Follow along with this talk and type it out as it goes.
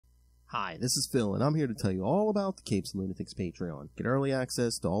Hi, this is Phil, and I'm here to tell you all about the Capes and Lunatics Patreon. Get early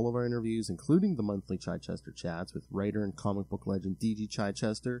access to all of our interviews, including the monthly Chichester chats with writer and comic book legend D.G.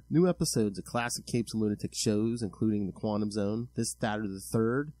 Chichester, new episodes of classic Capes and Lunatics shows, including The Quantum Zone, This, That, or the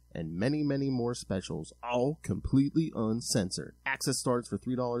Third, and many, many more specials, all completely uncensored. Access starts for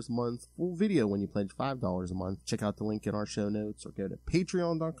 $3 a month, full video when you pledge $5 a month. Check out the link in our show notes, or go to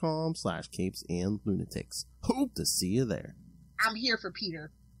patreon.com/CapesandLunatics. Hope to see you there. I'm here for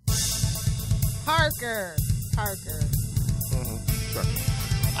Peter. Parker. Sure.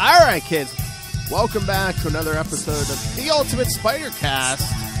 All right, kids. Welcome back to another episode of The Ultimate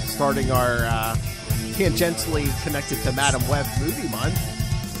Spider-Cast, starting our tangentially connected to Madam Web movie month.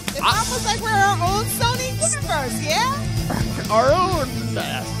 It's almost like we're our own Sony universe, yeah? Our own.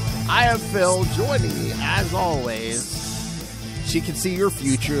 I am Phil. Joining me, as always, she can see your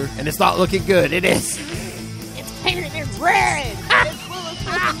future, and it's not looking good. It is. It's painted in red. It's full of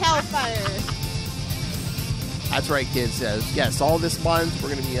freaking hellfire. That's right, kids. Yes, all this month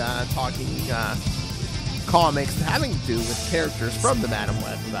we're going to be talking comics having to do with characters from the Madam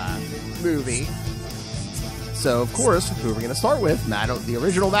Web movie. So, of course, who we're going to start with? The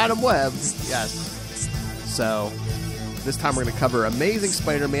original Madam Web. Yes. So, this time we're going to cover Amazing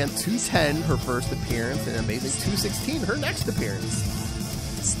Spider-Man 210, her first appearance, and Amazing 216, her next appearance.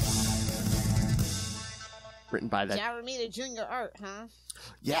 Written by that. John Romita Jr. art, huh?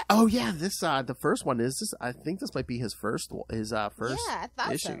 Yeah. Oh, yeah. This the first one is this. I think this might be his first Yeah, I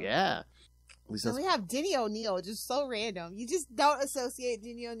thought issue. so. Yeah. At least and we have Denny O'Neil, just so random. You just don't associate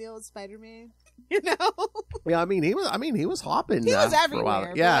Denny O'Neil with Spider-Man, you know? Yeah, I mean he was hopping. He was for a everywhere.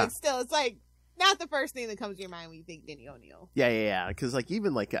 while. Yeah. But like, still, it's like not the first thing that comes to your mind when you think Denny O'Neil. Yeah. Because like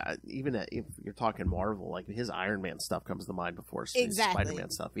even if you're talking Marvel, like his Iron Man stuff comes to mind before Exactly. Spider-Man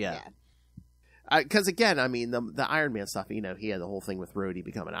stuff. Yeah. Because again, I mean the Iron Man stuff. You know, he had the whole thing with Rhodey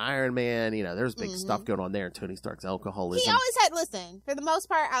becoming Iron Man. You know, there's big stuff going on there. Tony Stark's alcoholism. He always had. Listen, for the most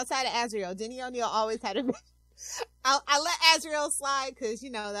part, outside of Azrael, Denny O'Neil always had a. I let Azrael slide because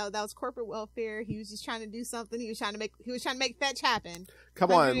you know that was corporate welfare. He was just trying to do something. He was trying to make fetch happen.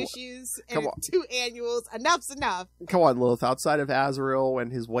 Come on, issues and 2 annuals. Enough's enough. Come on, Lilith. Outside of Azrael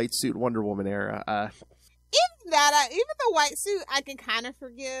and his white suit Wonder Woman era. Even the white suit, I can kind of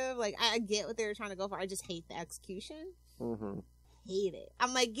forgive. Like, I get what they were trying to go for. I just hate the execution. Hate it.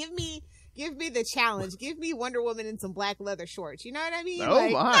 I'm like, give me the challenge. Give me Wonder Woman in some black leather shorts. You know what I mean? Oh,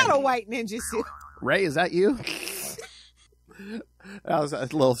 like, my. Not a white ninja suit. Ray, is that you?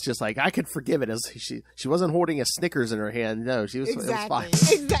 Lilith's just like, I could forgive it. As she wasn't holding a Snickers in her hand. No, she was. Exactly. It was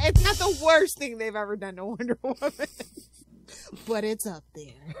fine. Exactly. It's not the worst thing they've ever done to Wonder Woman, but it's up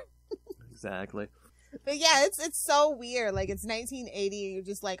there. Exactly. But yeah, it's so weird. Like, it's 1980, and you're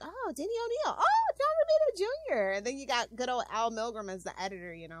just like, oh, Denny O'Neil. Oh, John Romita Jr. And then you got good old Al Milgram as the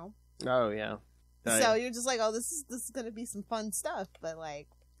editor, you know? Oh, yeah. So you're just like, oh, this is going to be some fun stuff. But, like,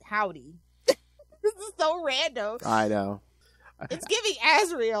 howdy. This is so random. I know. It's giving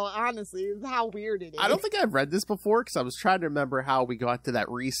Azrael, honestly, is how weird it is. I don't think I've read this before, because I was trying to remember how we got to that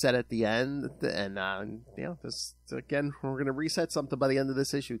reset at the end. And, this again, we're going to reset something by the end of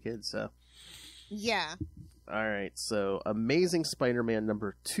this issue, kids, so... Yeah. All right, so Amazing Spider-Man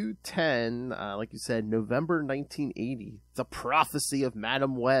number 210, like you said, November 1980, The Prophecy of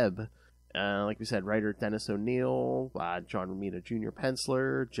Madam Web. Like we said, writer Dennis O'Neil, John Romita Jr.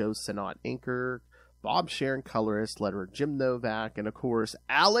 penciler, Joe Sinnott inker, Bob Sharon colorist, letterer Jim Novak, and of course,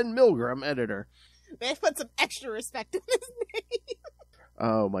 Alan Milgram editor. They put some extra respect in his name.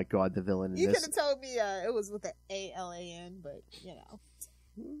 Oh my God, the villain in you this. could have told me it was with the ALAN, but, you know,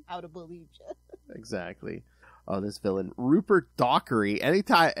 I would have believed you. Exactly. Oh, this villain, Rupert Dockery.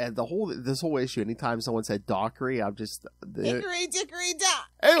 Anytime, and this whole issue, anytime someone said Dockery, I'm just Hickory Dickory Dock.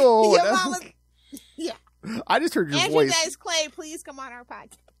 Ew, Your mama's... Yeah. I just heard your Andrew voice. Dice Clay, please come on our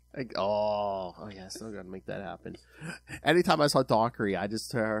podcast. Like, oh yes, I'm gonna make that happen. Anytime I saw Dockery, I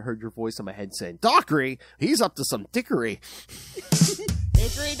just heard your voice in my head saying, "Dockery, he's up to some dickery."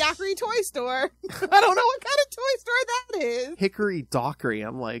 Hickory Dockery Toy Store. I don't know what kind of toy store that is. Hickory Dockery.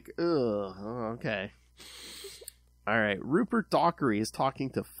 I'm like, ugh. Oh, okay. All right. Rupert Dockery is talking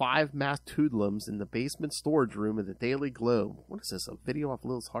to 5 masked hoodlums in the basement storage room of the Daily Globe. What is this? A video off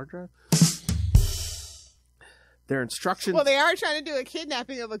Lil's hard drive? Their instructions. Well, they are trying to do a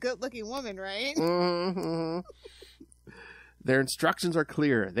kidnapping of a good-looking woman, right? Mm-hmm. Their instructions are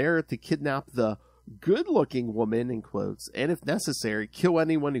clear. They're to kidnap the good-looking woman, in quotes, and if necessary, kill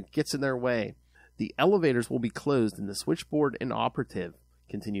anyone who gets in their way. The elevators will be closed and the switchboard inoperative,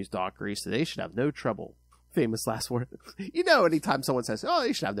 continues Dockery, so they should have no trouble. Famous last word. You know, anytime someone says, oh,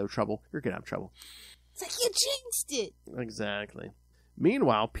 they should have no trouble, you're going to have trouble. It's like, you jinxed it. Exactly.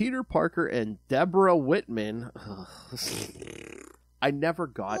 Meanwhile, Peter Parker and Deborah Whitman. I never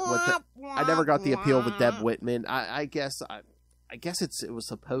got the appeal with Deb Whitman. I guess it was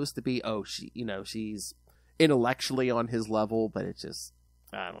supposed to be, she's intellectually on his level, but it's just,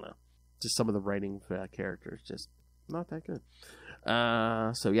 I don't know. Just some of the writing characters just not that good.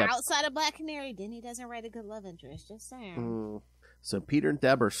 So yeah. Outside of Black Canary, Denny doesn't write a good love interest. Just saying. So Peter and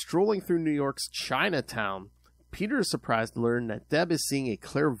Deb are strolling through New York's Chinatown. Peter is surprised to learn that Deb is seeing a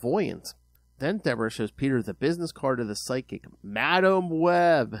clairvoyant. Then Deborah shows Peter the business card of the psychic, Madam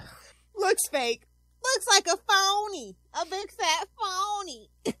Web. Looks fake. Looks like a phony. A big fat phony.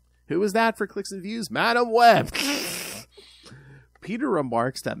 Who is that for clicks and views? Madam Web. Peter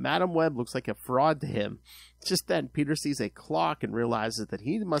remarks that Madam Web looks like a fraud to him. Just then, Peter sees a clock and realizes that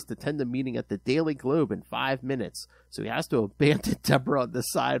he must attend a meeting at the Daily Globe in 5 minutes, so he has to abandon Deborah on the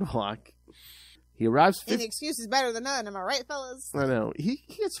sidewalk. He arrives... An excuse is better than none, am I right, fellas? I know. He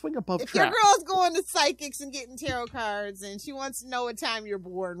can't swing above If traffic. your girl's going to psychics and getting tarot cards and she wants to know what time you're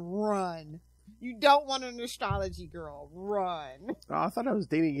born, run. You don't want an astrology girl. Run. Oh, I thought I was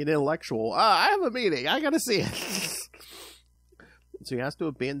dating an intellectual. I have a meeting. I gotta see it. So he has to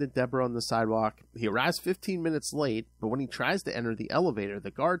abandon Deborah on the sidewalk. He arrives 15 minutes late, but when he tries to enter the elevator,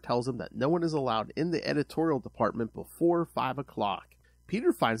 the guard tells him that no one is allowed in the editorial department before 5 o'clock.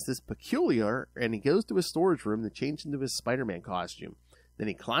 Peter finds this peculiar, and he goes to his storage room to change into his Spider-Man costume. Then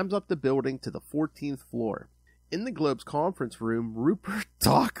he climbs up the building to the 14th floor. In the Globe's conference room, Rupert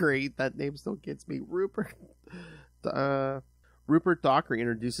Dockery, that name still gets me, Rupert Dockery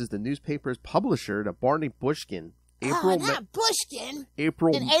introduces the newspaper's publisher to Barney Bushkin. Bushkin.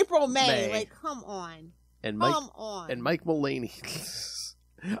 April May. Like, come on. And Mike Mulaney.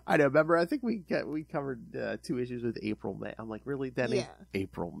 I know. Remember, I think we covered 2 issues with April May. I'm like, really, Denny? Yeah.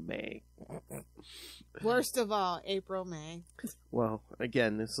 April May. Worst of all, April May. Well,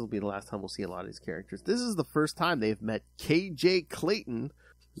 again, this will be the last time we'll see a lot of these characters. This is the first time they've met KJ Clayton,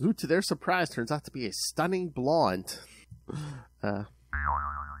 who, to their surprise, turns out to be a stunning blonde.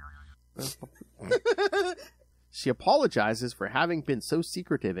 She apologizes for having been so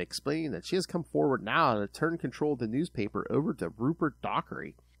secretive, explaining that she has come forward now to turn control of the newspaper over to Rupert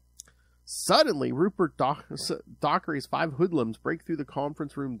Dockery. Suddenly, Dockery's 5 hoodlums break through the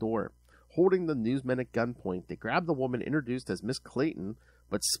conference room door. Holding the newsmen at gunpoint, they grab the woman introduced as Miss Clayton,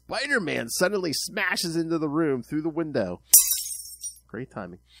 but Spider-Man suddenly smashes into the room through the window. Great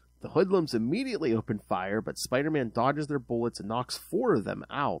timing. The hoodlums immediately open fire, but Spider-Man dodges their bullets and knocks 4 of them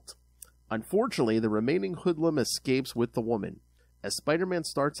out. Unfortunately, the remaining hoodlum escapes with the woman. As Spider-Man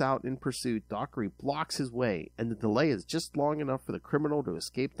starts out in pursuit, Dockery blocks his way, and the delay is just long enough for the criminal to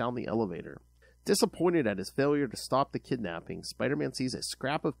escape down the elevator. Disappointed at his failure to stop the kidnapping, Spider-Man sees a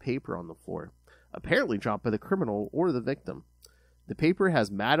scrap of paper on the floor, apparently dropped by the criminal or the victim. The paper has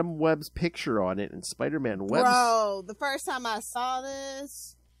Madam Web's picture on it, and Spider-Man Web's... Bro, the first time I saw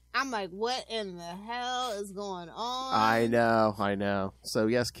this, I'm like, what in the hell is going on? I know. So,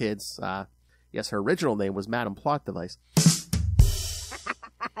 yes, kids. Yes, her original name was Madam Plot Device.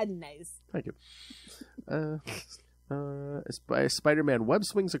 Nice. Thank you. Spider-Man Web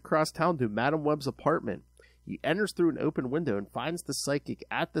swings across town to Madam Web's apartment. He enters through an open window and finds the psychic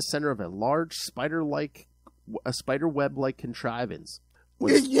at the center of a large spider web-like contrivance.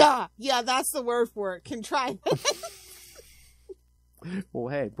 Yeah, that's the word for it. Contrivance. Well,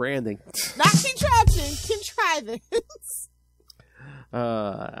 hey, branding. Not contraption, contrivance.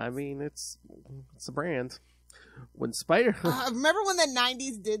 I mean, it's a brand. When Spider... remember when the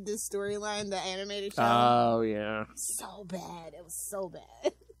 90s did this storyline, the animated show? Oh, yeah. So bad. It was so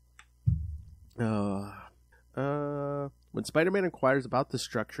bad. When Spider-Man inquires about the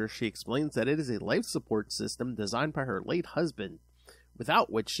structure, she explains that it is a life support system designed by her late husband,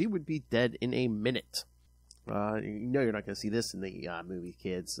 without which she would be dead in a minute. You know you're not going to see this in the movie,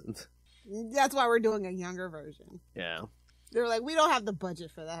 kids. That's why we're doing a younger version. Yeah. They're like, we don't have the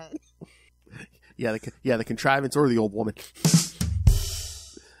budget for that. The contrivance or the old woman.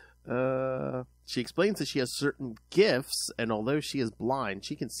 She explains that she has certain gifts, and although she is blind,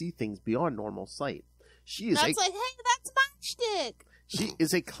 she can see things beyond normal sight. Hey, that's my shtick. She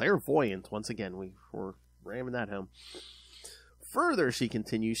is a clairvoyant. Once again, we're ramming that home. Further, she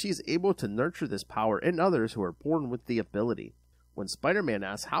continues, she is able to nurture this power in others who are born with the ability. When Spider-Man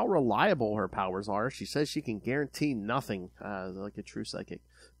asks how reliable her powers are, she says she can guarantee nothing, like a true psychic.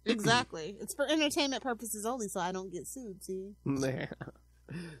 Exactly. It's for entertainment purposes only, so I don't get sued, see?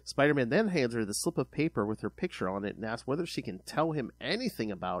 Spider-Man then hands her the slip of paper with her picture on it and asks whether she can tell him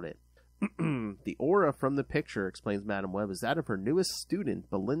anything about it. The aura from the picture, explains Madam Web, is that of her newest student,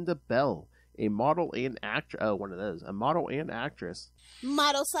 Belinda Bell, a model and actress. Oh, one of those. A model and actress.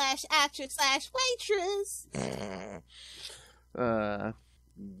 Model / actress / waitress.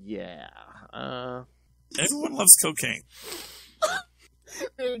 Yeah. Everyone loves cocaine.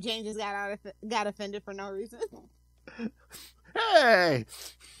 Jane just got offended for no reason. Hey!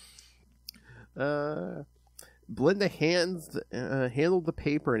 Belinda handled the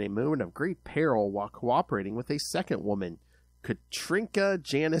paper in a moment of great peril while cooperating with a second woman, Katrinka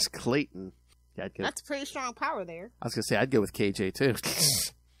Janice Clayton. Yeah, that's pretty strong power there. I was going to say, I'd go with KJ, too.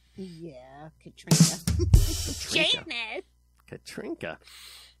 Yeah, Katrinka. Janice! Katrinka.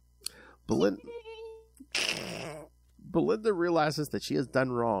 Belinda realizes that she has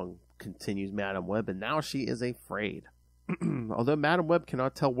done wrong, continues Madam Web, and now she is afraid. Although Madam Web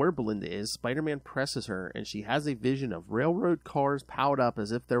cannot tell where Belinda is, Spider-Man presses her, and she has a vision of railroad cars piled up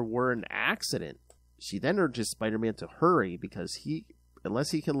as if there were an accident. She then urges Spider-Man to hurry, because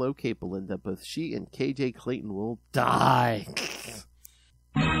unless he can locate Belinda, both she and KJ Clayton will die.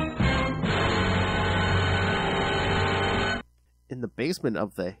 In the basement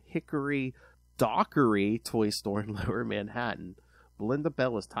of the Hickory Dockery toy store in Lower Manhattan, Belinda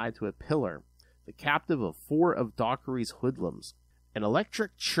Bell is tied to a pillar, the captive of 4 of Dockery's hoodlums. An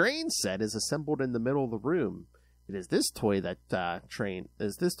electric train set is assembled in the middle of the room. It is this toy train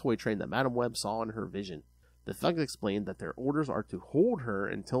that Madam Web saw in her vision. The thugs explained that their orders are to hold her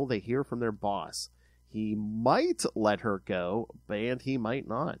until they hear from their boss. He might let her go, and he might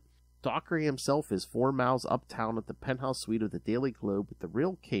not. Dockery himself is 4 miles uptown at the penthouse suite of the Daily Globe with the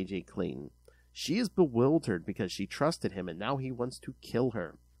real KJ Clayton. She is bewildered because she trusted him and now he wants to kill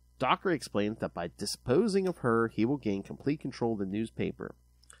her. Dockery explains that by disposing of her, he will gain complete control of the newspaper.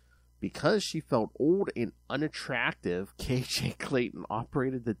 Because she felt old and unattractive, KJ Clayton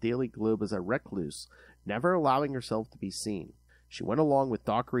operated the Daily Globe as a recluse, never allowing herself to be seen. She went along with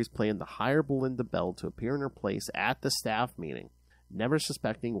Dockery's plan to hire Belinda Bell to appear in her place at the staff meeting, never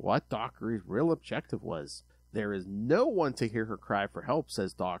suspecting what Dockery's real objective was. There is no one to hear her cry for help,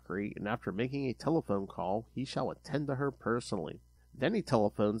 says Dockery, and after making a telephone call, he shall attend to her personally. Then he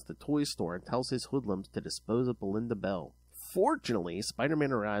telephones the toy store and tells his hoodlums to dispose of Belinda Bell. Fortunately,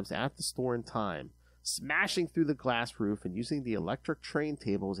 Spider-Man arrives at the store in time, smashing through the glass roof and using the electric train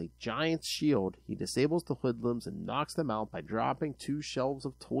table as a giant shield. He disables the hoodlums and knocks them out by dropping 2 shelves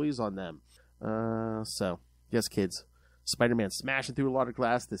of toys on them. Yes, kids, Spider-Man smashing through a lot of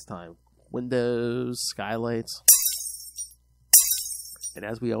glass this time. Windows, skylights. And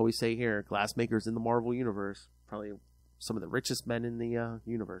as we always say here, glassmakers in the Marvel Universe, probably some of the richest men in the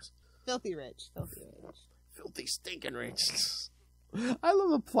universe. Filthy rich. Filthy stinking rich. I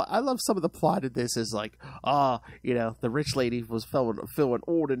love the plot. I love some of the plot of this is like, the rich lady was feeling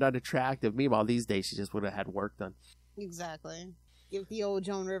old and unattractive. Meanwhile, these days she just would have had work done. Exactly. Give the old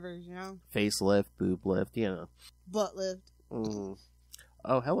Joan Rivers, Facelift, boob lift, butt lift. Mm.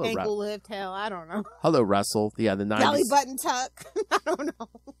 Oh, hello, ankle lift. Hell, I don't know. Hello, Russell. Yeah, the 90s. Belly button tuck. I don't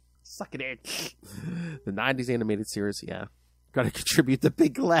know. Suck it in. The 90s animated series, yeah. Got to contribute to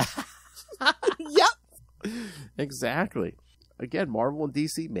big glass. Yep. Exactly. Again, Marvel and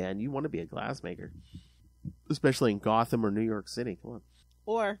DC, man, you want to be a glassmaker. Especially in Gotham or New York City. Come on.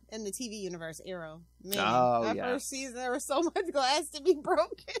 Or in the TV universe, Arrow. Man, first season, there was so much glass to be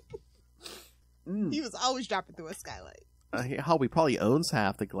broken. He was always dropping through a skylight. He probably owns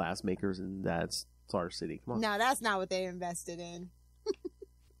half the glassmakers in that Star City. Come on. No, that's not what they invested in.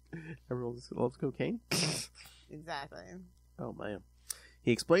 Everyone loves cocaine? Exactly. Oh, man.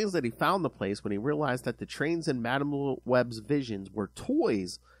 He explains that he found the place when he realized that the trains in Madam Web's visions were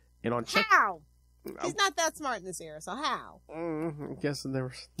toys. And on How? He's not that smart in this era, so how? I'm guessing there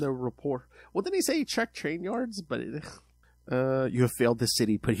was no report. Well, didn't he say he checked train yards? But you have failed the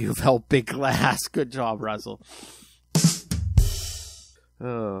city, but you've held big glass. Good job, Russell.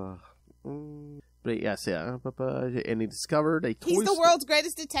 But yes, yeah. And he discovered a toy. He's the world's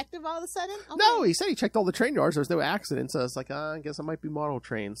greatest detective all of a sudden? Okay. No, he said he checked all the train yards. There was no accident. So it's like, I guess it might be model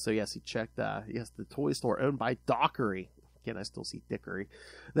trains. So yes, he checked, the toy store owned by Dockery. Again, I still see Dickery.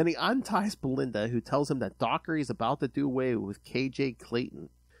 Then he unties Belinda, who tells him that Dockery is about to do away with KJ Clayton.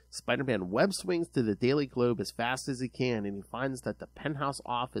 Spider-Man web swings to the Daily Globe as fast as he can, and he finds that the penthouse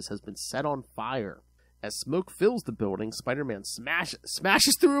office has been set on fire. As smoke fills the building, Spider-Man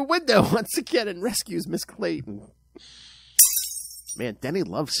smashes through a window once again and rescues Miss Clayton. Man, Denny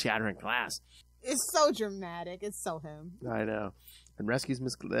loves shattering glass. It's so dramatic. It's so him. I know. And rescues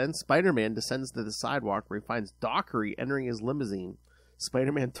Miss Clayton. Then Spider-Man descends to the sidewalk where he finds Dockery entering his limousine.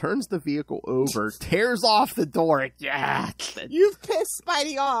 Spider-Man turns the vehicle over, tears off the door. Yeah. You've pissed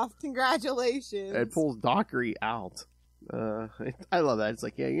Spidey off. Congratulations. And pulls Dockery out. I love that. It's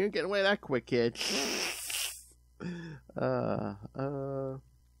like, yeah, you ain't getting away that quick, kid.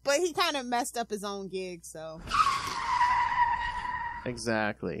 But he kind of messed up his own gig, so.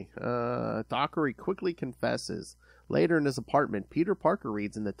 Exactly. Dockery quickly confesses. Later in his apartment, Peter Parker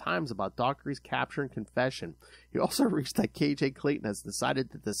reads in the Times about Dockery's capture and confession. He also reads that KJ Clayton has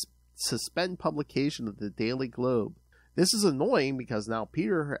decided to suspend publication of the Daily Globe. This is annoying because now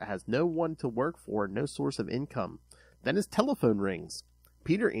Peter has no one to work for and no source of income. Then his telephone rings.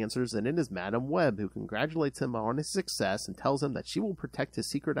 Peter answers, and it is Madame Web, who congratulates him on his success and tells him that she will protect his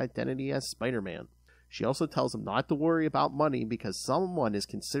secret identity as Spider-Man. She also tells him not to worry about money because someone is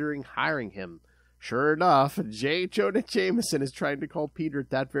considering hiring him. Sure enough, J. Jonah Jameson is trying to call Peter at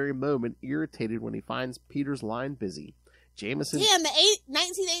that very moment, irritated when he finds Peter's line busy. Jameson... Damn,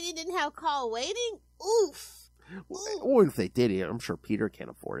 1980 didn't have call waiting? Oof. Or if they did it, I'm sure Peter can't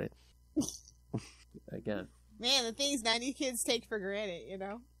afford it. Again. Man, the things 90 kids take for granted, you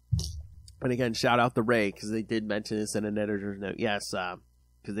know? And again, shout out to Ray, because they did mention this in an editor's note. Yes,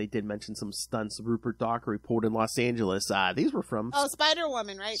 because they did mention some stunts Rupert Dockery pulled in Los Angeles. These were from... Oh,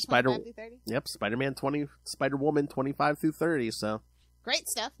 Spider-Woman, right? 25 through 30? Yep, Spider-Woman 25 through 30, so... Great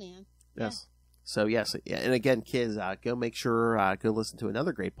stuff, man. Yes. Yeah. So, yes, and again, kids, go make sure, go listen to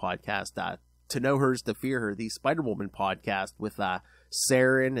another great podcast, To Know Hers, To Fear Her, the Spider-Woman podcast with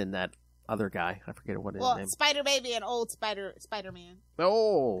Saren and that other guy. I forget what his name. Well, Spider-Baby and old Spider-Man.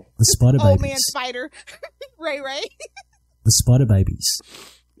 Oh. The Spider-Babies. Old man Spider. Ray. The Spider-Babies.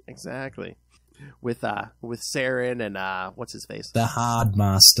 Exactly. With Saren and what's his face? The Hard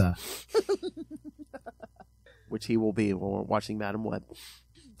Master. Which he will be when we're watching Madame Web.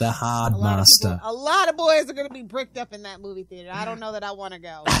 The Hard Master. A lot of boys are going to be bricked up in that movie theater. I don't know that I want to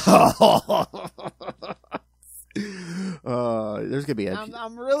go. There's gonna be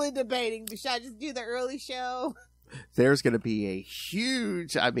I'm really debating. Should I just do the early show? There's gonna be a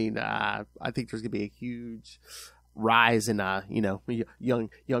huge. I think there's gonna be a huge rise in young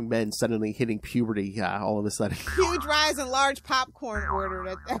men suddenly hitting puberty all of a sudden. Huge rise in large popcorn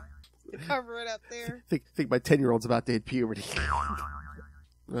order to cover it up there. Think my 10-year-old's about to hit puberty.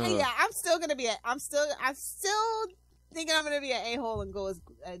 Yeah, I'm still thinking I'm gonna be an a-hole and go as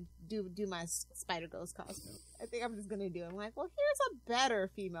do my Spider Ghost costume. I think I'm just gonna do it. I'm like, well, here's a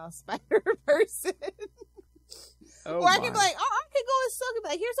better female Spider person. Or I can be like, I can go as Silk and be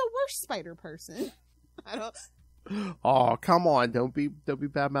like, here's a worse Spider person. I don't. Oh, come on! Don't be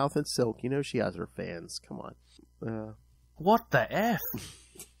bad mouthing Silk. You know she has her fans. Come on. What the F?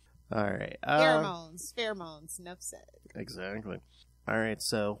 All right. Pheromones. Enough said. Exactly. All right.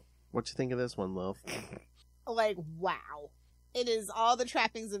 So, what you think of this one, love? Like, wow. It is all the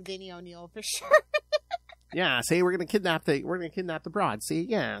trappings of Vinny O'Neil for sure. Yeah, see, we're gonna kidnap the broad. See,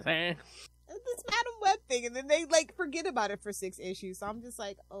 yeah. This Madam Web thing, and then they like forget about it for 6 issues. So I'm just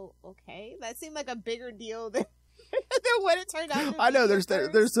like, oh, okay. That seemed like a bigger deal than what it turned out to be. I know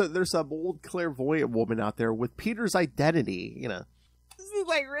there's some old clairvoyant woman out there with Peter's identity. You know, this is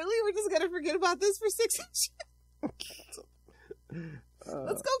like, really? We're just gonna forget about this for 6 issues?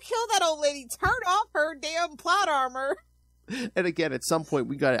 Let's go kill that old lady. Turn off her damn plot armor. And again, at some point,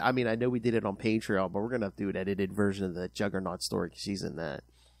 we got it. I mean, I know we did it on Patreon, but we're going to have to do an edited version of the Juggernaut story because she's in that.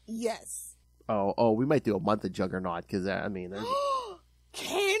 Yes. Oh, we might do a month of Juggernaut because, I mean...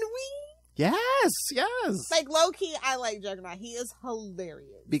 Can we? Yes. Like, low-key, I like Juggernaut. He is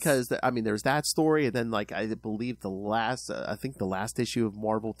hilarious. Because, I mean, there's that story, and then, like, I believe the last issue of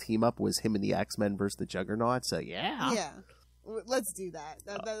Marvel Team Up was him and the X-Men versus the Juggernaut, so yeah. Yeah. Let's do that.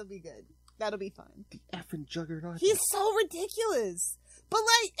 That'll be good. That'll be fun. The effing Juggernaut. He's so ridiculous. But,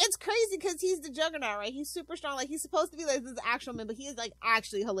 like, it's crazy because he's the Juggernaut, right? He's super strong. Like, he's supposed to be, like, this actual man, but he is, like,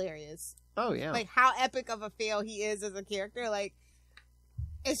 actually hilarious. Oh, yeah. Like, how epic of a fail he is as a character. Like,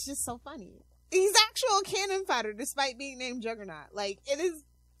 it's just so funny. He's actual cannon fighter despite being named Juggernaut. Like, it is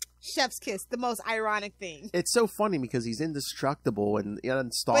chef's kiss, the most ironic thing. It's so funny because he's indestructible and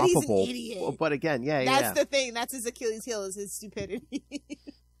unstoppable. But he's an idiot. But again, That's the thing. That's his Achilles heel, is his stupidity.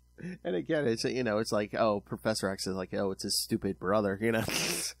 And again, it's it's like, oh, Professor X is like, oh, it's his stupid brother,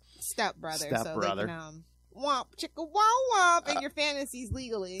 Step brother. So they can womp chicka womp in your fantasies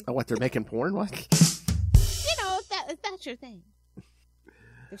legally. Oh, what, they're making porn? What? If that's your thing.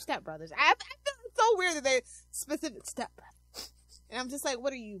 They're stepbrothers. I feel it's so weird that they're specific stepbrothers. And I'm just like,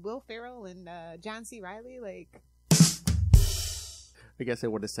 what are you, Will Ferrell and John C. Reilly? Like, I guess they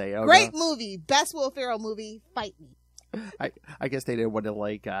want to say, great movie, best Will Ferrell movie. Fight me. I guess they didn't want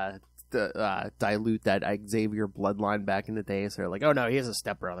to dilute that Xavier bloodline back in the day, so they're like, oh no, he has a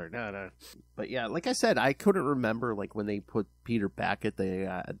stepbrother. No. But yeah, like I said, I couldn't remember like when they put Peter back at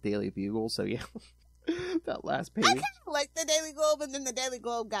the Daily Bugle. So yeah, That last page. I kind of like the Daily Globe, and then the Daily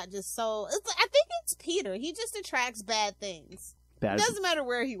Globe got just so. I think it's Peter. He just attracts bad things. It doesn't matter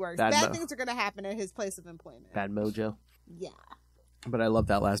where he works. Bad things are going to happen at his place of employment. Bad mojo. Yeah. But I love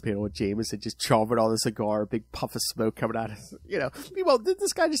that last panel with Jameson just chomping on the cigar, a big puff of smoke coming out. Meanwhile, did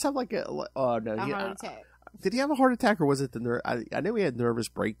this guy just have like a heart attack? Did he have a heart attack, or was it the I know he had nervous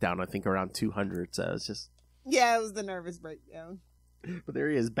breakdown. I think around 200. So it's just it was the nervous breakdown. But there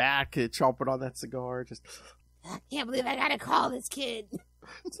he is, back chomping on that cigar. Just I can't believe I gotta call this kid.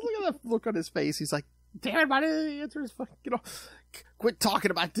 So look at that look on his face. He's like, "Damn it, my answer is fucking Quit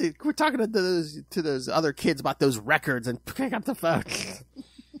talking to those other kids about those records and pick up the phone."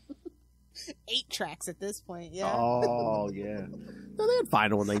 8 tracks at this point, yeah. Oh, yeah. No, they had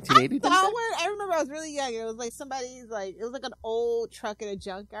vinyl in 1980. I remember I was really young. It was like it was like an old truck in a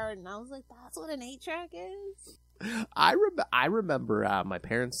junkyard, and I was like, that's what an 8-track is? I remember my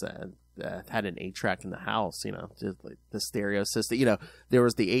parents had an 8-track in the house, just like the stereo system. There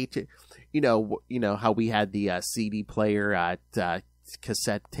was the 8, how we had the CD player,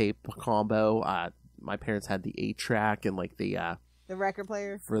 cassette tape combo. My parents had the 8-track and like the record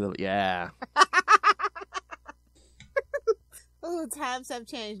player for the Oh, times have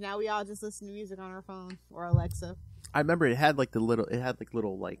changed. Now we all just listen to music on our phone or Alexa. I remember it had little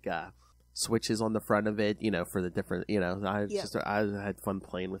switches on the front of it, for the different, I had fun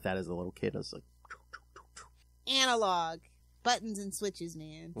playing with that as a little kid. I was like, analog buttons and switches,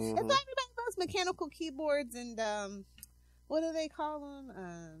 man. Mm-hmm. It's like those mechanical keyboards and what do they call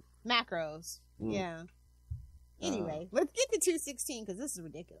them? Macros. Yeah. Anyway, let's get to 216 because this is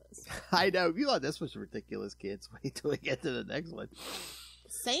ridiculous. I know. You thought this was ridiculous, kids. Wait till we get to the next one.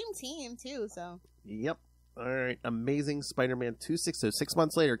 Same team, too, so. Yep. All right. Amazing Spider-Man 216. So 6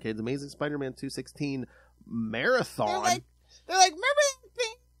 months later, kids. Amazing Spider-Man 216 marathon. They're like, remember that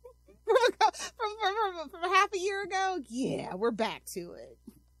thing from half a year ago? Yeah, we're back to it.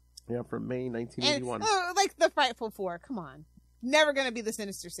 Yeah, from May 1981. And, like the Frightful Four. Come on. Never going to be the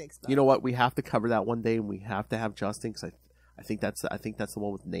Sinister Six, though. You know what? We have to cover that one day, and we have to have Justin, because I think that's the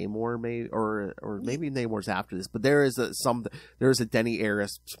one with Namor, maybe, or maybe Namor's after this. But there is a Denny era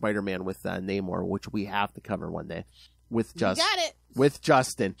Spider-Man with Namor, which we have to cover one day with Justin. You got it With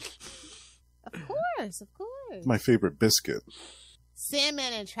Justin. Of course. My favorite biscuit.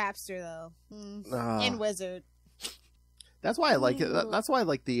 Sandman and Trapster, though, and Wizard. That's why I like it. That's why I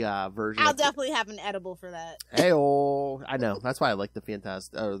like the version. I'll definitely have an edible for that. Hey-oh. I know. That's why I like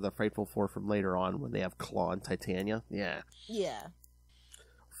the Frightful Four from later on when they have Claw and Titania. Yeah. Yeah.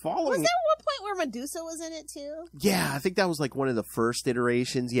 Was there one point where Medusa was in it too? Yeah, I think that was like one of the first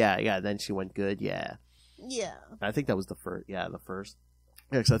iterations. Yeah. Then she went good. Yeah. Yeah. I think that was the first. Yeah, the first.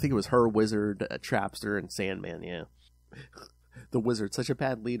 Yeah, because I think it was her, Wizard, Trapster, and Sandman. Yeah. The Wizard, such a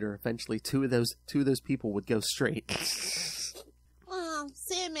bad leader. Eventually, two of those people would go straight. Well,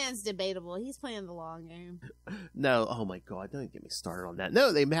 Sandman's debatable. He's playing the long game. No, oh my God, don't get me started on that.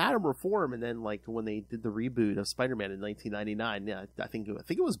 No, they had him reform, and then like when they did the reboot of Spider-Man in 1999, yeah, I think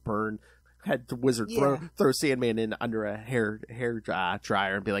it was Byrne had the Wizard throw Sandman in under a hair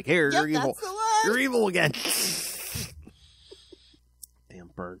dryer and be like, "Here, you're evil. You're evil again." Damn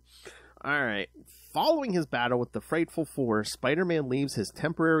Byrne. All right. Following his battle with the Frightful Four, Spider-Man leaves his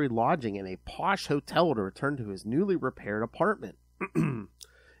temporary lodging in a posh hotel to return to his newly repaired apartment.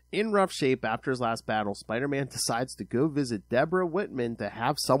 In rough shape after his last battle, Spider-Man decides to go visit Deborah Whitman to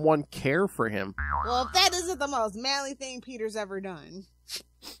have someone care for him. Well, if that isn't the most manly thing Peter's ever done.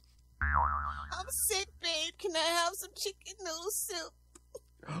 I'm sick, babe. Can I have some chicken noodle soup?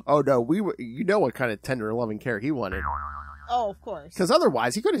 Oh, no, what kind of tender, loving care he wanted. Oh, of course. Because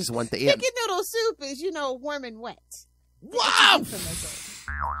otherys he could have just went to chicken noodle soup is, warm and wet. Wow!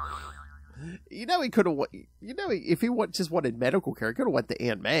 He could have. If he just wanted medical care, he could have went to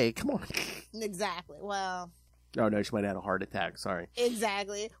Aunt May. Come on. Exactly. Well. Oh no, she might have had a heart attack. Sorry.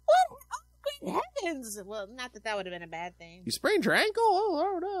 Exactly. What? Oh, good heavens! Well, not that would have been a bad thing. You sprained your ankle?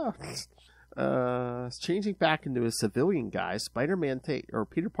 Oh no. Changing back into a civilian guy,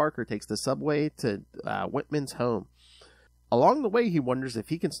 Peter Parker takes the subway to Whitman's home. Along the way, he wonders if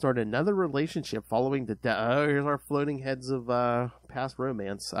he can start another relationship following the death. Here's our floating heads of past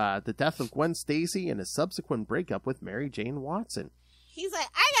romance. The death of Gwen Stacy and his subsequent breakup with Mary Jane Watson. He's like,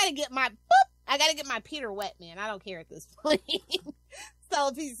 I gotta get my Peter wet, man. I don't care at this point.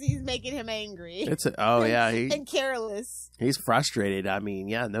 So he's making him angry. And careless. He's frustrated. I mean,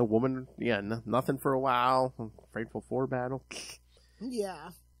 no woman, nothing for a while. Frightful Four battle.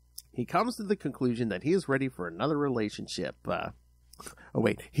 Yeah. He comes to the conclusion that he is ready for another relationship.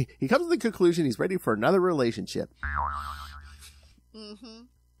 He comes to the conclusion he's ready for another relationship. Mm-hmm.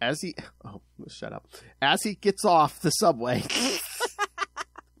 As he gets off the subway.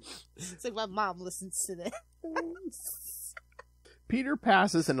 It's like my mom listens to this. Peter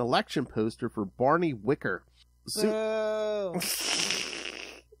passes an election poster for Barney Wicker. Boo.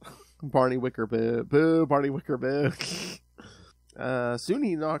 Barney Wicker, boo. Boo, Barney Wicker, boo. Soon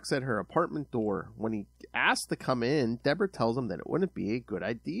he knocks at her apartment door. When he asks to come in, Deborah tells him that it wouldn't be a good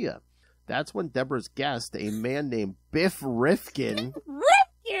idea. That's when Deborah's guest, a man named Biff Rifkin,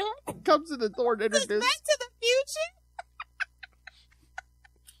 comes to the door to introduce... Is that to the future?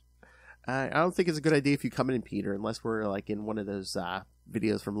 I don't think it's a good idea if you come in, Peter, unless we're like in one of those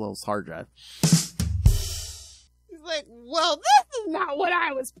videos from Lilith's hard drive. He's like, well, this is not what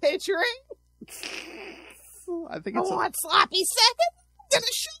I was picturing. I think it's I want sloppy seconds. I'm gonna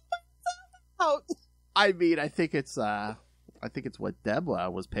shoot myself out. I mean, I think it's what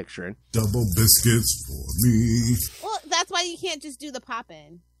Deborah was picturing. Double biscuits for me. Well, that's why you can't just do the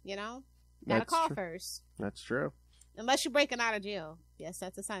pop-in, you know? Gotta That's call true. first. That's true. Unless you're breaking out of jail. Yes,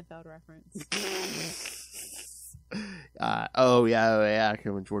 that's a Seinfeld reference. Oh yeah.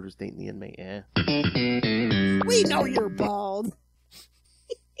 When George was dating the inmate, yeah. We know you're bald.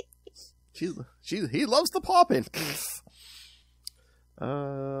 He loves the poppin'.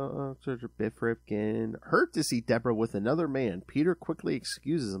 Biff Rifkin. Hurt to see Deborah with another man, Peter quickly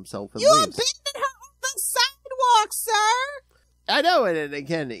excuses himself and You leaves. abandoned her on the sidewalk, sir. I know, and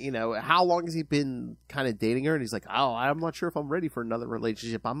again, how long has he been kind of dating her? And he's like, oh, I'm not sure if I'm ready for another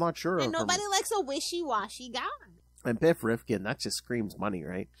relationship. I'm not sure. And nobody likes a wishy-washy guy. And Biff Rifkin, that just screams money,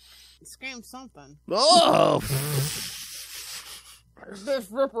 right? Scream something. Oh! This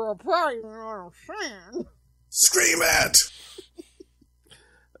ripper apart, you know what I'm saying? Scream at!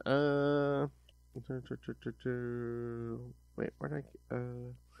 Wait, where'd I...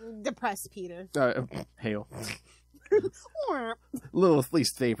 Depressed Peter. Hail. Lilith's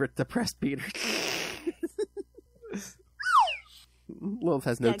least favorite, depressed Peter. Lilith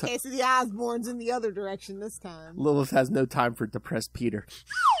has no time. In case of the Osborns in the other direction this time. Lilith has no time for depressed Peter.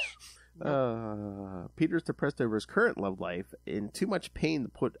 Peter's depressed over his current love life, in too much pain to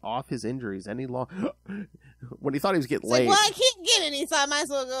put off his injuries any longer. When he thought he was getting laid. Well, I can't get any, so I might as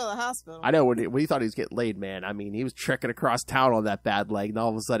well go to the hospital. I know, when he thought he was getting laid, man. I mean, he was trekking across town on that bad leg, and all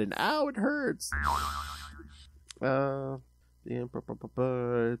of a sudden, ow, it hurts.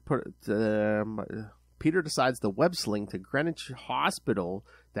 Peter decides to web sling to Greenwich Hospital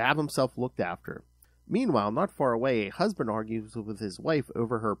to have himself looked after. Meanwhile, not far away, a husband argues with his wife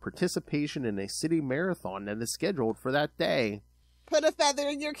over her participation in a city marathon that is scheduled for that day. Put a feather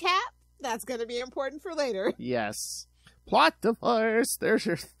in your cap. That's going to be important for later. Yes. Plot device. There's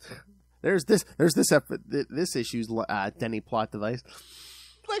this issue's Denny plot device.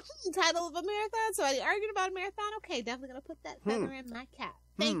 Like, title of a marathon. So are you arguing about a marathon? Okay, definitely going to put that feather in my cap.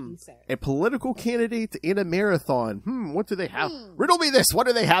 Thank you, sir. A political candidate in a marathon. What do they have? Riddle me this. What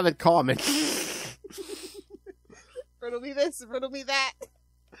do they have in common? Riddle me this, riddle me that.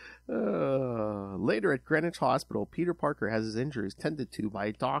 Later at Greenwich Hospital, Peter Parker has his injuries tended to by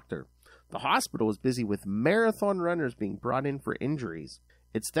a doctor. The hospital is busy with marathon runners being brought in for injuries.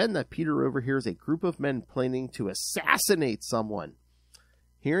 It's then that Peter overhears a group of men planning to assassinate someone.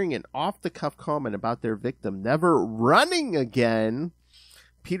 Hearing an off-the-cuff comment about their victim never running again,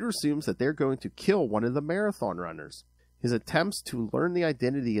 Peter assumes that they're going to kill one of the marathon runners. His attempts to learn the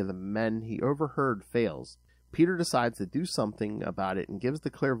identity of the men he overheard fails. Peter decides to do something about it and gives the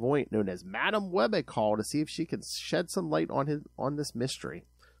clairvoyant known as Madame Webb a call to see if she can shed some light on this mystery.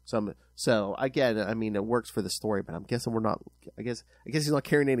 So again, I mean, it works for the story, but I'm guessing we're not. I guess he's not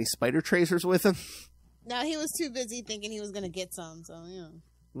carrying any spider tracers with him. No, he was too busy thinking he was going to get some. So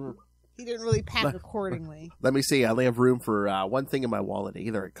he didn't really pack accordingly. Let me see. I only have room for one thing in my wallet: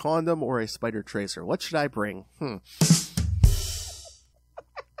 either a condom or a spider tracer. What should I bring?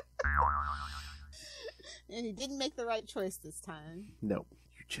 And he didn't make the right choice this time. No,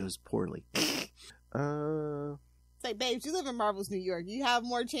 you chose poorly. It's like, babes, you live in Marbles, New York. You have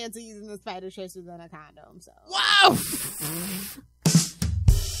more chance of using the spider tracer than a condom. So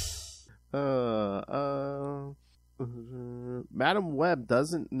wow. Madame Webb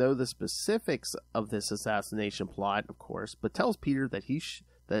doesn't know the specifics of this assassination plot, of course, but tells Peter that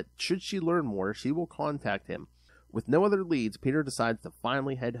that should she learn more, she will contact him. With no other leads, Peter decides to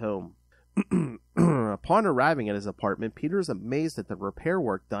finally head home. Upon arriving at his apartment, Peter is amazed at the repair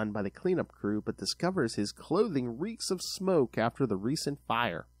work done by the cleanup crew, but discovers his clothing reeks of smoke after the recent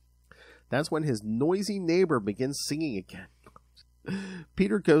fire. That's when his noisy neighbor begins singing again.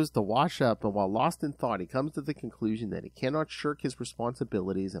 Peter goes to wash up, and while lost in thought, he comes to the conclusion that he cannot shirk his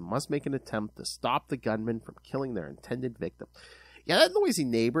responsibilities and must make an attempt to stop the gunmen from killing their intended victim. Yeah, that noisy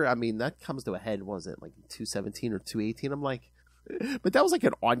neighbor, I mean, that comes to a head, was it, like 217 or 218? I'm like, but that was like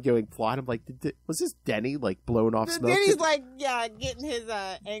an ongoing plot. I'm like, was this Denny, like, blowing off smoke? Denny's like, yeah, getting his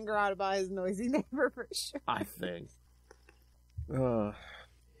anger out about his noisy neighbor for sure. I think.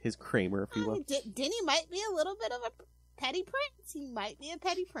 His Kramer, if you will. Denny might be a little bit of a petty prince. He might be a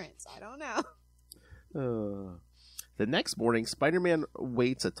petty prince. I don't know. The next morning, Spider-Man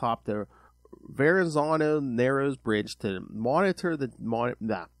waits atop the Verrazano Narrows Bridge to monitor the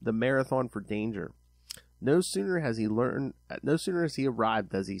marathon for danger. No sooner has he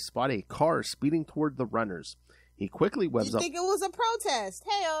arrived does he spot a car speeding toward the runners. He quickly webs up. You think it was a protest?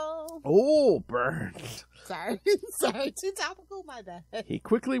 Hey-o. Oh, burn. Sorry, too topical, my bad. He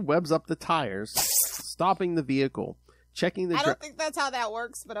quickly webs up the tires, stopping the vehicle, checking the... I don't think that's how that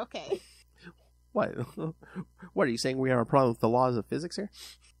works, but okay. What? What are you saying? We have a problem with the laws of physics here?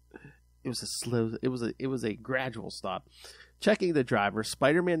 It was a gradual stop. Checking the driver,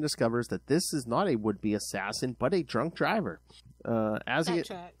 Spider-Man discovers that this is not a would-be assassin, but a drunk driver. As he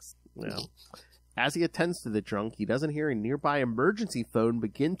attends to the drunk, he doesn't hear a nearby emergency phone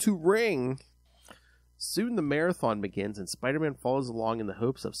begin to ring. Soon the marathon begins, and Spider-Man follows along in the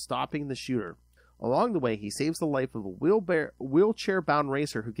hopes of stopping the shooter. Along the way, he saves the life of a wheelchair-bound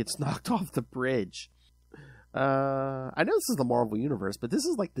racer who gets knocked off the bridge. I know this is the Marvel Universe, but this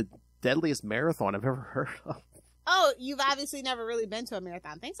is like the deadliest marathon I've ever heard of. Oh, you've obviously never really been to a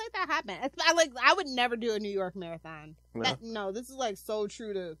marathon. Things like that happen. I would never do a New York marathon. No. This is like so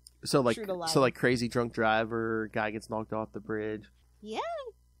true to life. So like crazy drunk driver, guy gets knocked off the bridge. Yeah.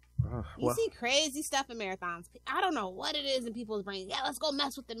 You see crazy stuff in marathons. I don't know what it is in people's brains. Yeah, let's go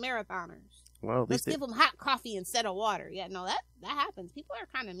mess with the marathoners. Well, let's give them hot coffee instead of water. Yeah, no, that happens. People are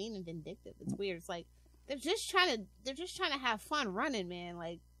kind of mean and vindictive. It's weird. It's like they're just trying to have fun running, man.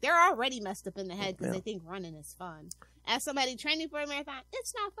 Like they're already messed up in the head because they think running is fun. As somebody training for a marathon,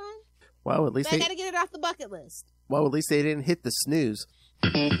 it's not fun. Well, at least they got to get it off the bucket list. Well, at least they didn't hit the snooze.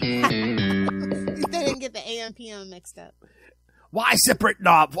 They didn't get the AM PM mixed up. Why separate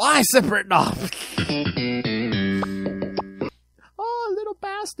knob? Why separate knob? Oh, little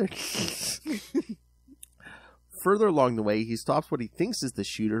bastard. Further along the way, he stops what he thinks is the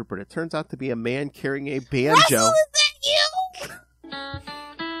shooter, but it turns out to be a man carrying a banjo. Russell, is that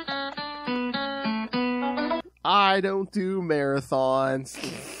you? I don't do marathons.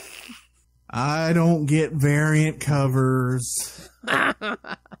 I don't get variant covers.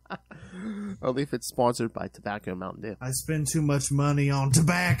 Only if it's sponsored by Tobacco and Mountain Dew. I spend too much money on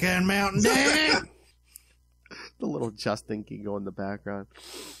tobacco and Mountain Dew. The little Justin can go in the background.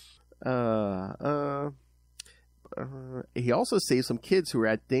 He also saves some kids who are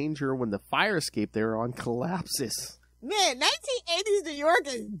at danger when the fire escape they were on collapses. Man, 1980s New York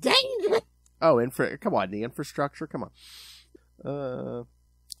is dangerous. Oh, come on, the infrastructure, come on.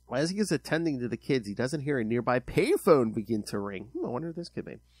 As he is attending to the kids, he doesn't hear a nearby payphone begin to ring. I wonder if this could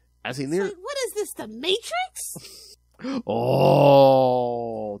be. As he near, like, what is this? The Matrix?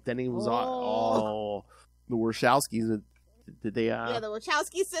 Oh, Denny was on. The Wachowskis. Did they? Yeah, the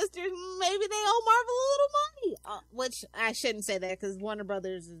Wachowski sisters. Maybe they owe Marvel a little money. Which I shouldn't say that because Warner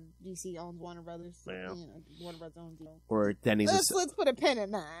Brothers, DC owns Warner Brothers. Yeah. Warner Brothers owns. Or Denny's. Let's put a pin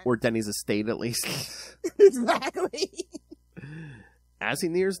in that. Or Denny's estate, at least. Exactly. As he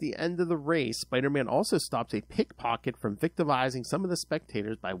nears the end of the race, Spider-Man also stops a pickpocket from victimizing some of the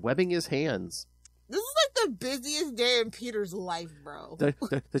spectators by webbing his hands. This is like the busiest day in Peter's life, bro.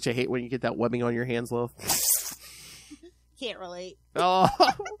 Don't you hate when you get that webbing on your hands, Lil? Can't relate. Oh,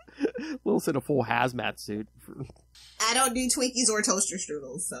 Lil's in a full hazmat suit. I don't do Twinkies or toaster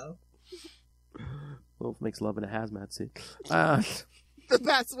strudels, so. Lil makes love in a hazmat suit. The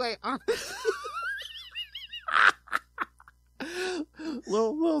best way,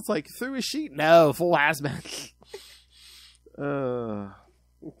 Lil's like, through a sheet? No, full hazmat.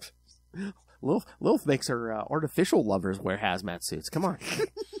 Lil makes her artificial lovers wear hazmat suits. Come on.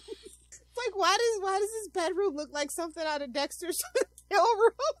 It's like, why does this bedroom look like something out of Dexter's Hill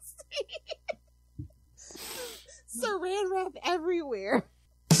Roasting? Saran wrap everywhere.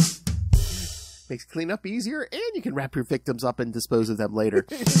 Makes cleanup easier, and you can wrap your victims up and dispose of them later.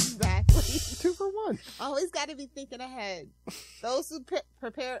 Exactly. 2 for 1. Always got to be thinking ahead. Those who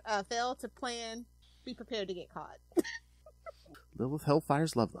fail to plan, be prepared to get caught. Lilith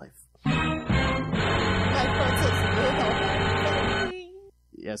Hellfire's love life.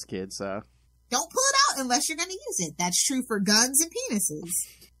 Yes, kids. Don't pull it out unless you're going to use it. That's true for guns and penises.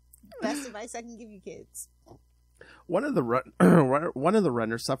 Best advice I can give you kids. One of the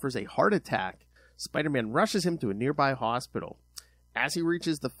runners suffers a heart attack. Spider-Man rushes him to a nearby hospital. As he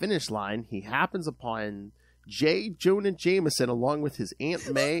reaches the finish line, he happens upon J. Jonah Jameson, along with his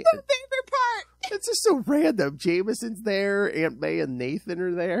Aunt May. The favorite part. It's just so random. Jameson's there, Aunt May and Nathan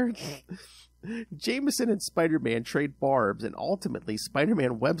are there. Jameson and Spider-Man trade barbs, and ultimately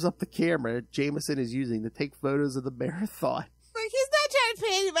Spider-Man webs up the camera Jameson is using to take photos of the marathon. Like, he's not trying to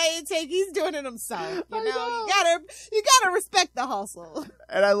pay anybody to take. He's doing it himself. I know. You gotta respect the hustle.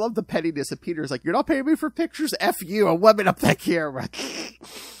 And I love the pettiness of Peter's like, you're not paying me for pictures? F you, I'm webbing up that camera.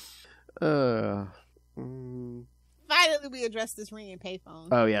 Finally, we address this ringing payphone.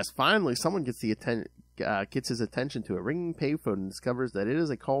 Oh yes, finally someone gets gets his attention to a ringing payphone and discovers that it is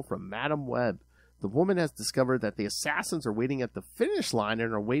a call from Madam Web. The woman has discovered that the assassins are waiting at the finish line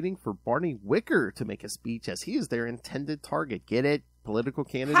and are waiting for Barney Wicker to make a speech as he is their intended target. Get it? Political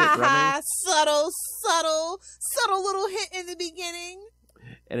candidate running. Subtle little hit in the beginning.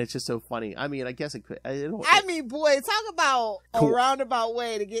 And it's just so funny. I mean, I guess it could. Boy, talk about a roundabout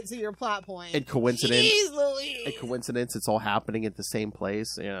way to get to your plot point. And coincidence. Jeez Louise. A coincidence. It's all happening at the same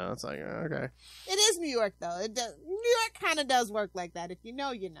place. You know, it's like, okay. It is New York, though. New York kind of does work like that. If you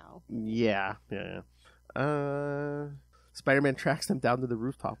know, you know. Yeah. Spider-Man tracks them down to the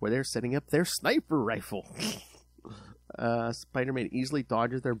rooftop where they're setting up their sniper rifle. Spider-Man easily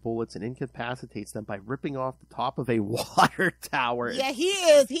dodges their bullets and incapacitates them by ripping off the top of a water tower. Yeah, he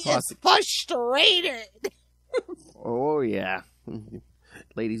is. He is frustrated. Oh, yeah.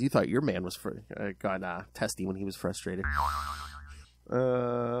 Ladies, you thought your man was got testy when he was frustrated.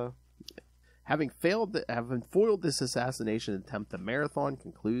 Having foiled this assassination attempt, the marathon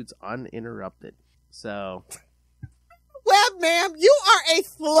concludes uninterrupted. So... Well, ma'am, you are a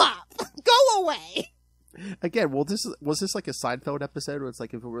flop. Go away. Again, was this like a Seinfeld episode where it's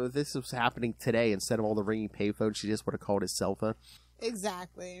like if this was happening today instead of all the ringing payphones, she just would have called his cell phone?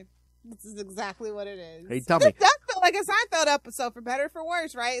 Exactly. This is exactly what it is. Hey, tell me. That felt like a Seinfeld episode, for better or for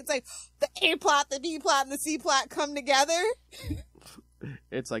worse, right? It's like the A plot, the B plot, and the C plot come together.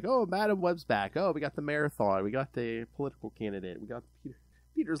 It's like, oh, Madam Web's back. Oh, we got the marathon. We got the political candidate. We got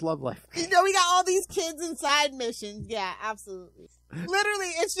Peter's love life. You know, we got all these kids and side missions. Yeah, absolutely. Literally,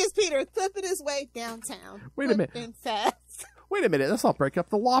 it's just Peter clipping his way downtown. Wait a minute. Fast. Wait a minute. Let's not break up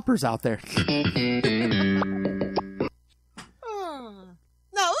the loppers out there.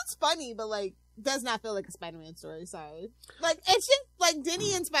 No, it's funny, but like, does not feel like a Spider-Man story. Sorry. Like, it's just like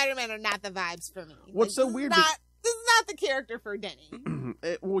Denny and Spider-Man are not the vibes for me. What's so weird? This is not the character for Denny.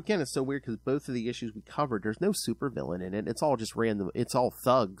 Well, again, it's so weird because both of the issues we covered, there's no supervillain in it. It's all just random. It's all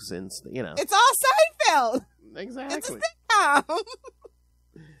thugs and, you know. It's all Seinfeld. Exactly. It's a sitcom.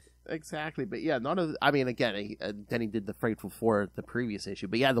 Exactly. But yeah, again, Denny did the Frightful Four the previous issue.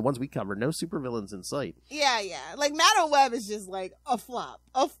 But yeah, the ones we covered, no supervillains in sight. Yeah. Like, Madam Web is just like a flop.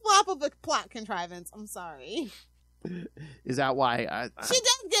 A flop of a plot contrivance. I'm sorry. Is that why? She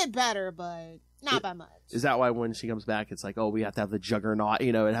does get better, but not by much. Is that why when she comes back, it's like, oh, we have to have the Juggernaut?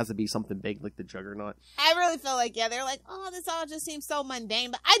 You know, it has to be something big like the Juggernaut. I really feel like, yeah, they're like, oh, this all just seems so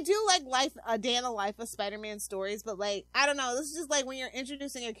mundane. But I do like a day in the life of Spider-Man stories. But like, I don't know. This is just like when you're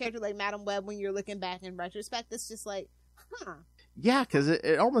introducing a character like Madam Web, when you're looking back in retrospect, it's just like, huh. Yeah, because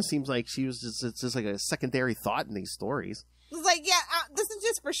it almost seems like it's just like a secondary thought in these stories. It's like, yeah, this is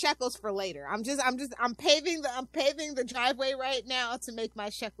just for shekels for later. I'm paving the driveway right now to make my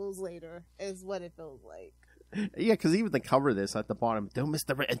shekels later. Is what it feels like. Yeah, because even the cover of this at the bottom, don't miss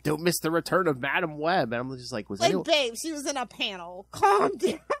the return of Madam Web. And I'm just like, babe, she was in a panel. Calm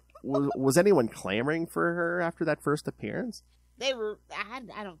down. Was anyone clamoring for her after that first appearance? They were. I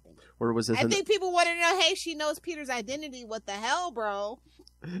don't think. Or was this? I think people wanted to know. Hey, she knows Peter's identity. What the hell, bro?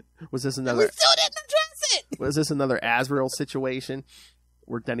 Was this another? We still didn't address it. Was this another Azrael situation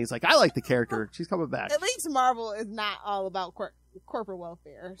where Denny's like, I like the character. She's coming back. At least Marvel is not all about corporate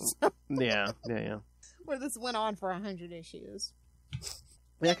welfare. So. Yeah. Where this went on for 100 issues.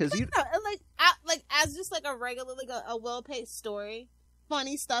 Yeah, because you as just like a regular, like a well-paced story,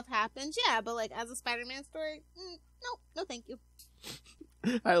 funny stuff happens. Yeah, but like as a Spider-Man story, no, thank you.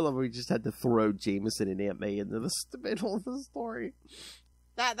 I love we just had to throw Jameson and Aunt May into the middle of the story.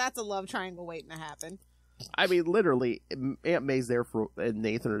 That's a love triangle waiting to happen. I mean, literally, Aunt May's there and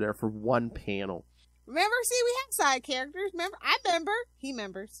Nathan are there for one panel. Remember, see, we have side characters. Remember, I remember. He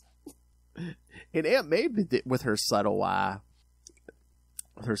members. And Aunt May with her subtle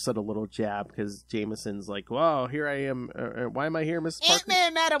little jab, because Jameson's like, "Whoa, here I am. Why am I here, Mrs. Parker?" Ant-Man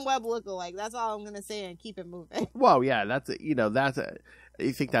and Madam Web look alike. That's all I'm gonna say, and keep it moving. Well, yeah,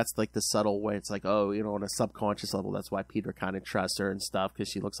 I think that's like the subtle way. It's like, oh, you know, on a subconscious level, that's why Peter kind of trusts her and stuff, because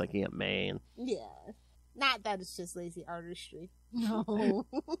she looks like Aunt May. And... yeah, not that it's just lazy artistry. No.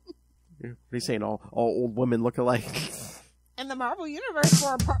 What are you saying? All old women look alike. in the Marvel Universe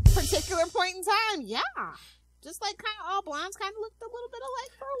for a particular point in time. Yeah. Just like kind of all blondes kind of looked a little bit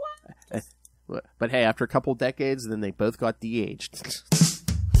alike for a while. But hey, after a couple decades, then they both got de-aged.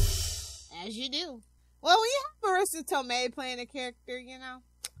 As you do. Well, when you have Marissa Tomei playing a character, you know,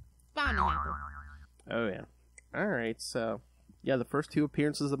 it's bound to happen. Oh, yeah. All right, so, yeah, the first 2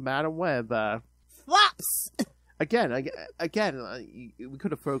 appearances of Madam Web. Flops! Again, we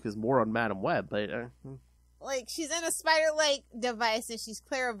could have focused more on Madam Web, but... Like, she's in a spider-like device and she's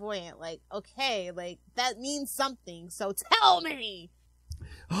clairvoyant. Like, okay, like, that means something, so tell me!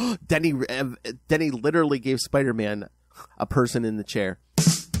 Denny literally gave Spider-Man a person in the chair.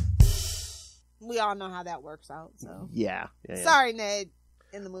 We all know how that works out, so. Yeah. Sorry, Ned,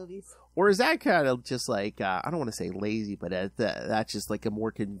 in the movies. Or is that kind of just like, I don't want to say lazy, but that's just like a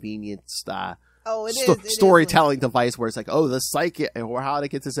more convenient storytelling device where it's like, oh, the psychic, or how to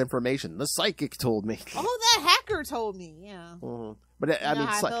get this information. The psychic told me. Oh, that hacker told me, yeah. Mm-hmm. But I mean,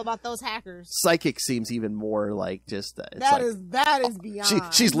 how I feel about those hackers. Psychic seems even more like just that is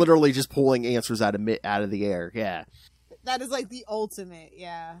beyond. She's literally just pulling answers out of the air. Yeah, that is like the ultimate.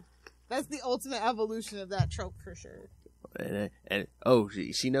 Yeah, that's the ultimate evolution of that trope for sure. And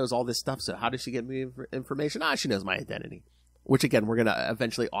she knows all this stuff. So how does she get me information? She knows my identity. Which again, we're gonna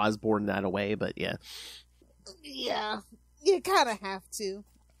eventually Osborne that away. But yeah, you kind of have to.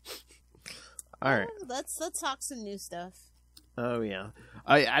 All right, let's talk some new stuff. Oh, yeah.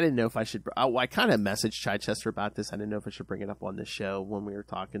 I didn't know if I should... I kind of messaged Chichester about this. I didn't know if I should bring it up on the show when we were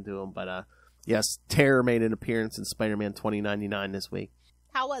talking to him. But, yes, Terror made an appearance in Spider-Man 2099 this week.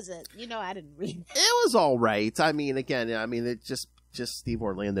 How was it? You know, I didn't read it. It was all right. I mean, again, it's just Steve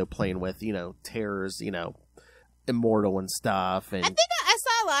Orlando playing with, Terror's, immortal and stuff. And I think I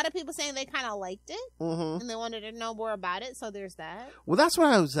saw a lot of people saying they kind of liked it. Mm-hmm. And they wanted to know more about it. So there's that. Well, that's what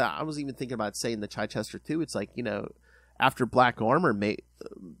I was even thinking about saying to Chichester, too. It's like, after Black Armor,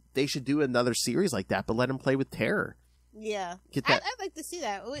 they should do another series like that, but let him play with Terror. Yeah. I'd like to see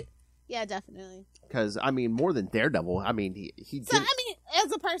that. Yeah, definitely. Because, more than Daredevil, he So,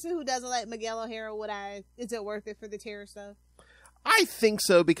 as a person who doesn't like Miguel O'Hara, is it worth it for the Terror stuff? I think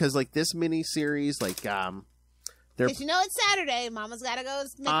so, because, this miniseries, because it's Saturday, Mama's got to go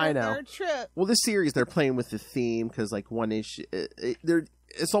make her third trip. Well, this series, they're playing with the theme, because, one issue...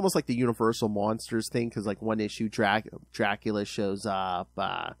 It's almost like the Universal Monsters thing, because, one issue, Dracula shows up.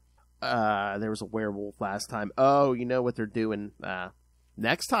 There was a werewolf last time. Oh, you know what they're doing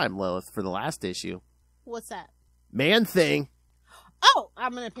next time, Lilith, for the last issue? What's that? Man-Thing. Oh,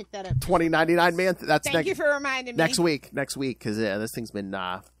 I'm going to pick that up. 2099 Man-Thing. Thank you for reminding me. Next week, because this thing's been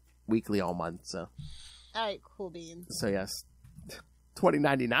weekly all month, so. All right, cool beans. So, yes.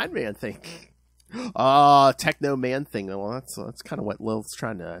 2099 Man-Thing. Oh, Techno Man-Thing. Well, that's kind of what Lilith's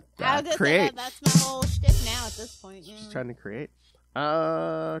trying to create. That's my whole shtick now at this point. Yeah. She's trying to create.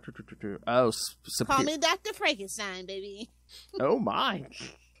 Call me Dr. Frankenstein, baby. Oh, my.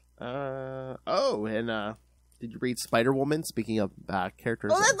 Did you read Spider-Woman? Speaking of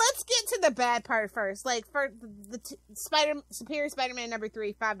characters. Well, let's get to the bad part first. For the Superior Spider-Man number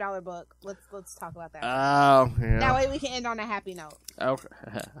 3 $5 book. Let's talk about that. Oh, yeah. That way we can end on a happy note. Okay.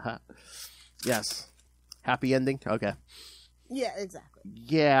 Yes. Happy ending? Okay. Yeah, exactly.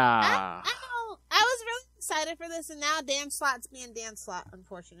 Yeah. I was really excited for this, and now Dan Slott's being Dan Slott,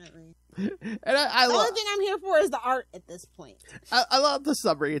 unfortunately. And the only thing I'm here for is the art at this point. I love the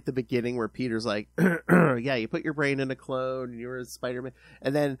summary at the beginning where Peter's like, yeah, you put your brain in a clone, and you're a Spider-Man,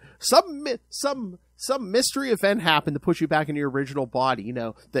 and then some mystery event happened to push you back into your original body.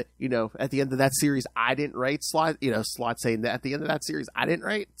 At the end of that series, I didn't write. Slott saying that at the end of that series, I didn't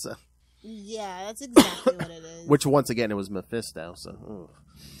write. So. Yeah, that's exactly what it is. Which, once again, it was Mephisto, so...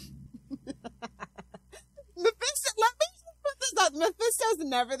 Mephisto's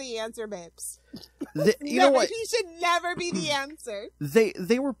never the answer, babes. You know what? He should never be the answer.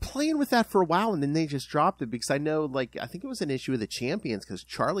 They were playing with that for a while, and then they just dropped it, because I know, I think it was an issue of the Champions, because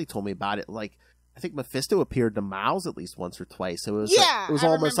Charlie told me about it, I think Mephisto appeared to Miles at least once or twice, so it was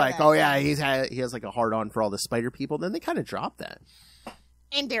almost like, that. Oh yeah, he has a hard-on for all the Spider people, and then they kind of dropped that.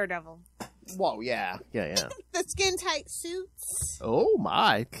 And Daredevil. Whoa, yeah. The skin-tight suits. Oh,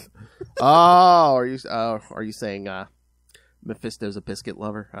 my. Oh, are you saying Mephisto's a biscuit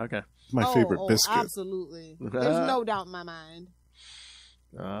lover? Okay. My favorite biscuit. Absolutely. There's no doubt in my mind.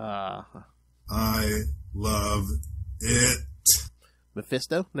 I love it.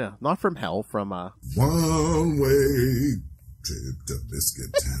 Mephisto? No, not from hell, from One way trip to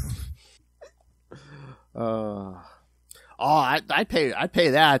Biscuit Town. I'd pay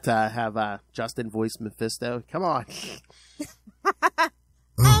that to have Justin voice Mephisto. Come on.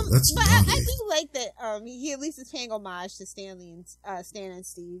 That's but naughty. I do like that. He at least is paying homage to Stan and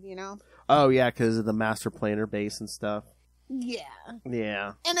Steve. You know. Oh yeah, because of the master planner base and stuff. Yeah.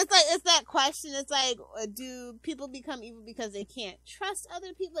 Yeah. And it's that question. It's like, do people become evil because they can't trust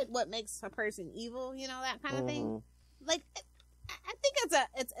other people? Like, what makes a person evil? You know, that kind of thing. Like, I think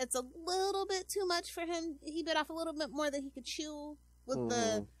it's a little bit too much for him. He bit off a little bit more than he could chew with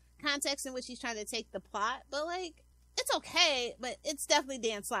the context in which he's trying to take the plot. But like, it's okay. But it's definitely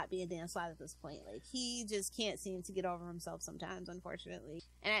Dan Slott being Dan Slott at this point. Like, he just can't seem to get over himself sometimes, unfortunately.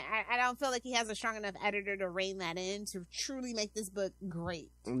 And I don't feel like he has a strong enough editor to rein that in to truly make this book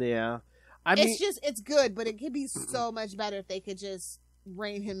great. Yeah. I mean, it's good, but it could be so much better if they could just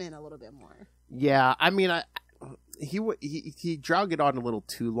rein him in a little bit more. Yeah, I mean, he drug it on a little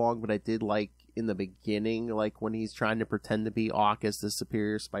too long, but I did like in the beginning, like when he's trying to pretend to be Ock as the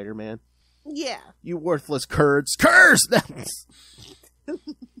superior Spider-Man. Yeah. You worthless Kurds. Curse!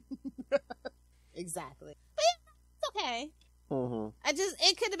 Exactly. But it's okay.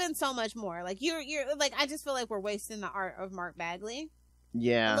 It could have been so much more. Like, you're like, I just feel like we're wasting the art of Mark Bagley.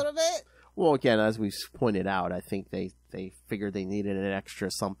 Yeah. A little bit. Well, again, as we pointed out, I think they figured they needed an extra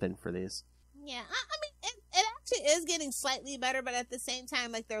something for this. Yeah. I mean, it actually is getting slightly better, but at the same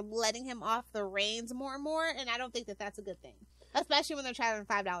time, like, they're letting him off the reins more and more, and I don't think that that's a good thing. Especially when they're charging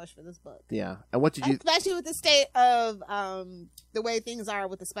 $5 for this book. Yeah. And what did you... Especially with the state of the way things are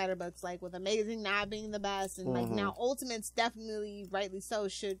with the Spider books, like with Amazing not being the best, and like now Ultimates definitely, rightly so,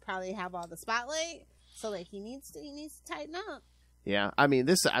 should probably have all the spotlight. So like he needs to tighten up. Yeah, I mean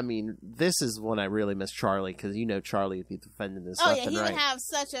this is when I really miss Charlie, because Charlie would be defending this. Oh yeah, he would have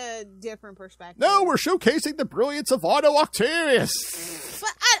such a different perspective. No, we're showcasing the brilliance of Otto Octavius.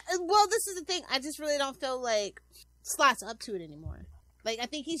 But this is the thing. I just really don't feel like Slott's up to it anymore. Like, I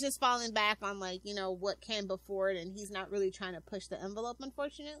think he's just falling back on like what came before it, and he's not really trying to push the envelope,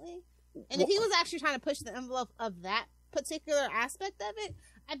 unfortunately. And if he was actually trying to push the envelope of that particular aspect of it,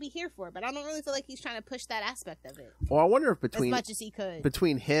 I'd be here for it. But I don't really feel like he's trying to push that aspect of it. Well, I wonder if as much as he could,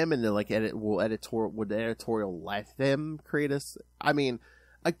 between him and the would the editorial let them create a? I mean,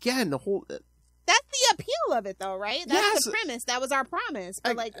 again, the whole. That's the appeal of it, though, right? That's the premise. That was our promise.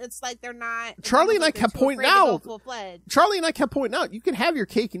 But it's like they're not. Charlie and I kept pointing out. Charlie and I kept pointing out. You can have your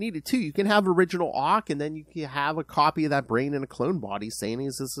cake and eat it too. You can have original Ock, and then you can have a copy of that brain in a clone body, saying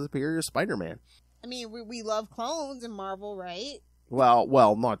he's the superior Spider-Man. I mean, we love clones in Marvel, right?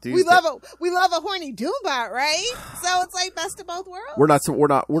 Well, not dude. We love a horny Doombot, right? So it's like best of both worlds.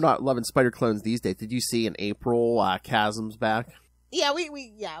 We're not loving spider clones these days. Did you see in April Chasm's back? Yeah,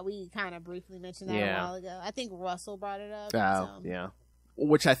 we kind of briefly mentioned that a while ago. I think Russell brought it up. Yeah.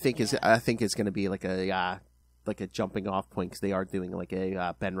 Which I think is going to be like a jumping off point, because they are doing like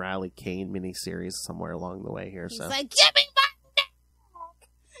a Ben Reilly Kane miniseries somewhere along the way here. He's so like, give me my neck.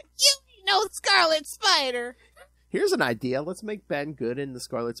 You ain't no Scarlet Spider. Here's an idea. Let's make Ben good in the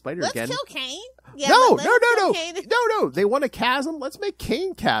Scarlet Spider again. Let's kill Kane. Yeah, No. They want a Chasm. Let's make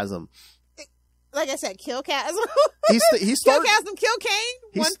Kane Chasm. Like I said, kill Chasm. He started, kill Chasm, kill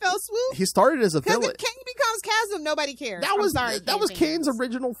Kane. One fell swoop. He started as a villain. If Kane becomes Chasm, nobody cares. That was Kane's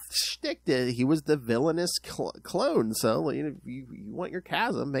original shtick. He was the villainous clone. So you want your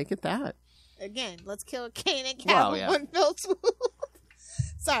Chasm, make it that. Again, let's kill Kane and Chasm. One fell swoop.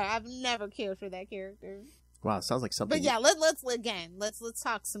 Sorry, I've never cared for that character. Wow, it sounds like something. But yeah, let's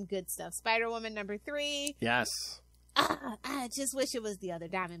talk some good stuff. Spider-Woman #3. Yes. I just wish it was the other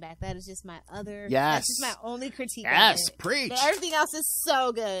Diamondback. That is just my other. Yes. That's just my only critique. Yes, of it. preach. But everything else is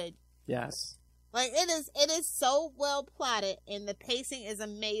so good. Yes. Like it is so well plotted, and the pacing is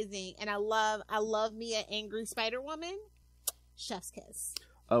amazing. And I love me an angry Spider-Woman. Chef's kiss.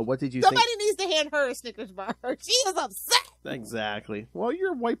 What did you Somebody needs to hand her a Snickers bar. She is upset. Exactly. Well,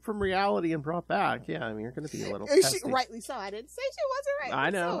 you're wiped from reality and brought back. Yeah, I mean, you're going to be a little testy. Rightly so. I didn't say she wasn't right. I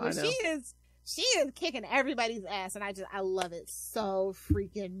know. She is kicking everybody's ass, and I love it so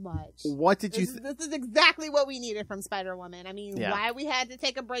freaking much. What did you This is exactly what we needed from Spider-Woman. I mean, why we had to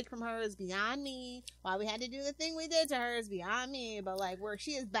take a break from her is beyond me. Why we had to do the thing we did to her is beyond me. But like, where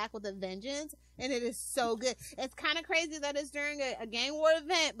she is back with a vengeance, and it is so good. It's kind of crazy that it's during a gang war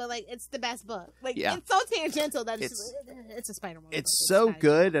event, but like, it's the best book. Like, it's so tangential that it's a Spider-Woman. It's so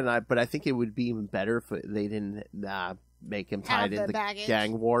good, but I think it would be even better if they didn't make him tied into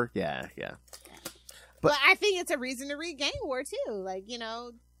gang war. Yeah. But I think it's a reason to read Gang War too. Like,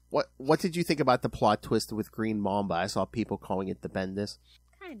 What did you think about the plot twist with Green Mamba? I saw people calling it the Bendis.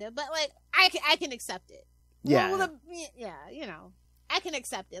 Kind of, but like I can accept it. Yeah. I can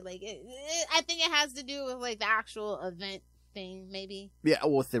accept it. Like I think it has to do with like the actual event thing, maybe. Yeah,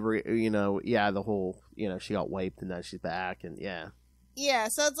 with the the whole she got wiped and now she's back, and yeah. Yeah,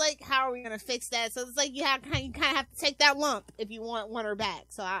 so it's like, how are we gonna fix that? So it's like you kind of have to take that lump if you want her back.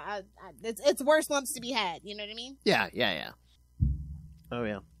 So it's worse lumps to be had. You know what I mean? Yeah. Oh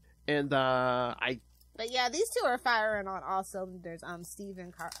yeah, and But yeah, these two are firing on all cylinders. Steve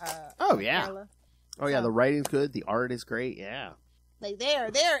and oh yeah, Carla. Oh yeah, the writing's good, the art is great. Yeah, like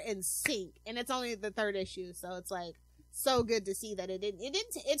they're in sync, and it's only the third issue, so it's like so good to see that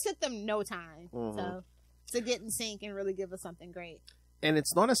it took them no time so to get in sync and really give us something great. And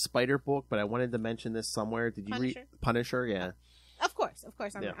it's not a spider book, but I wanted to mention this somewhere. Did you read Punisher? Yeah, of course.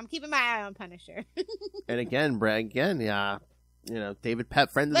 I'm keeping my eye on Punisher. And again, yeah, you know, David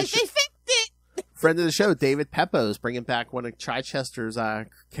Pep, friend of like the show. They fixed it. Friend of the show, David Peppo's bringing back one of Chichester's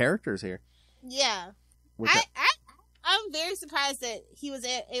characters here. Yeah, I'm very surprised that he was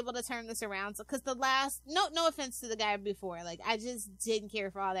able to turn this around. So, because the last, no offense to the guy before, like I just didn't care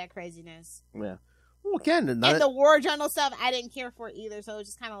for all that craziness. Yeah. Well, again, and the War Journal stuff, I didn't care for either. So it was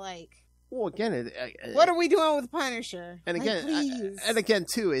just kind of like, well, again, what are we doing with Punisher? And again, like, again,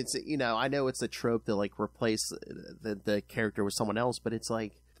 too, it's, you know, I know it's a trope to like replace the character with someone else, but it's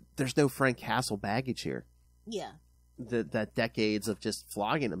like there's no Frank Castle baggage here. Yeah. That decades of just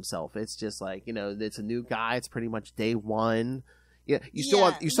flogging himself. It's just like, you know, it's a new guy. It's pretty much day one. Yeah, you still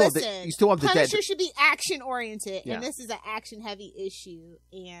have the Punisher should be action oriented, and this is an action heavy issue.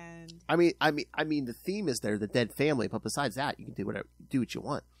 And I mean, the theme is there, the dead family, but besides that, you can do what you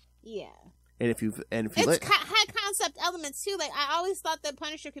want. Yeah. And if you high concept elements too. Like I always thought that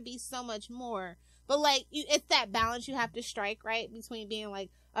Punisher could be so much more, but like it's that balance you have to strike, right, between being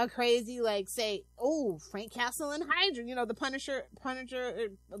like a crazy, like, say, Frank Castle and Hydra, you know, the Punisher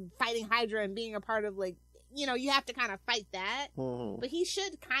fighting Hydra and being a part of, like, you know, you have to kind of fight that. But he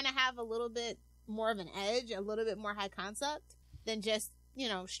should kind of have a little bit more of an edge, a little bit more high concept than just, you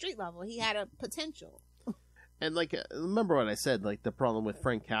know, street level. He had a potential. And, like, remember what I said, like, the problem with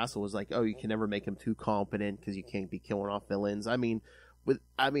Frank Castle was, like, you can never make him too competent because you can't be killing off villains. I mean,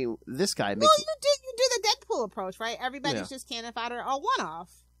 this guy makes... Well, you do the Deadpool approach, right? Everybody's just cannon fodder a one-off.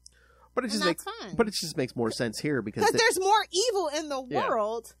 But it just makes more sense here because there's more evil in the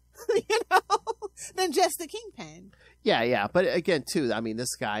world, you know, than just the Kingpin. Yeah. But again, too, I mean,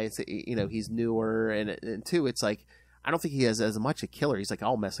 this guy is, you know, he's newer, and two, it's like I don't think he has as much a killer. He's like,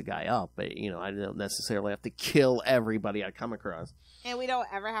 I'll mess a guy up, but you know, I don't necessarily have to kill everybody I come across. And we don't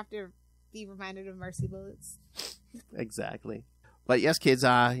ever have to be reminded of mercy bullets. Exactly. But yes, kids,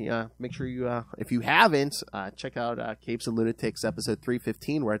 make sure you, if you haven't, check out Capes and Lunatics episode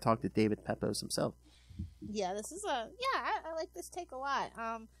 315, where I talked to David Pepos himself. Yeah, this is I like this take a lot.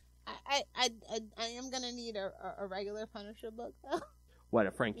 I am gonna need a regular Punisher book though. What,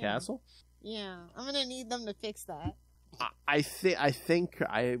 a Frank Castle? Yeah, I'm gonna need them to fix that. I think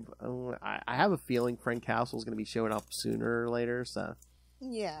I have a feeling Frank Castle's gonna be showing up sooner or later. So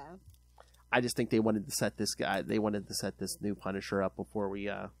yeah. I just think they wanted to set this new Punisher up before we.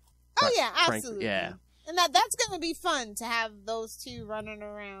 Absolutely. Yeah, and that's gonna be fun to have those two running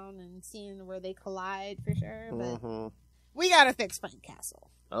around and seeing where they collide for sure. But we gotta fix Frank Castle.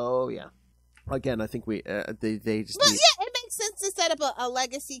 Oh yeah. Again, I think they just. But it makes sense to set up a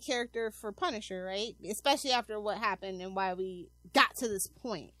legacy character for Punisher, right? Especially after what happened and why we got to this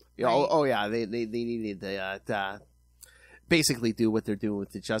point. Yeah. Right? Oh yeah. They needed to basically do what they're doing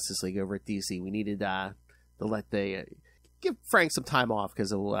with the Justice League over at DC. We needed to give Frank some time off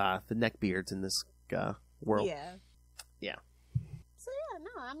because of the neckbeards in this world. Yeah. So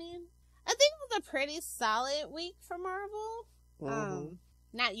I mean, I think it was a pretty solid week for Marvel.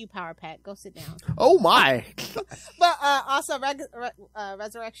 Not you, Power Pack. Go sit down. Oh my! But also,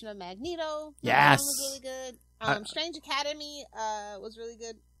 Resurrection of Magneto. Yes, that one was really good. Strange Academy was really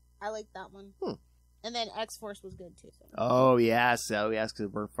good. I liked that one. And then X-Force was good too. So. Oh yes,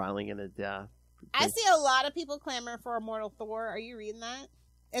 because we're finally gonna. I see a lot of people clamoring for Immortal Thor. Are you reading that?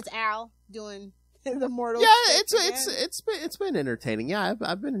 It's Al doing the Immortal. Yeah, it's been entertaining. Yeah,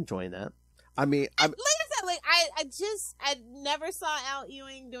 I've been enjoying that. I mean, like I said, I never saw Al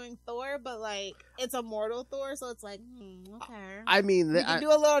Ewing doing Thor, but like it's Immortal Thor, so it's like, okay. I mean, you can do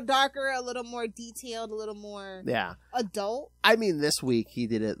a little darker, a little more detailed, a little more adult. I mean, this week he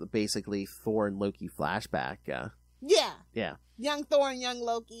did it basically Thor and Loki flashback. Yeah. Young Thor and young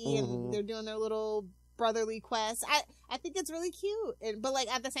Loki, and they're doing their little brotherly quest. I think it's really cute, but like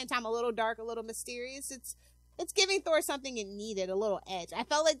at the same time, a little dark, a little mysterious. It's giving Thor something it needed, a little edge. I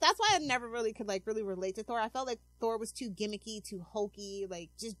felt like that's why I never really could like really relate to Thor. I felt like Thor was too gimmicky, too hokey, like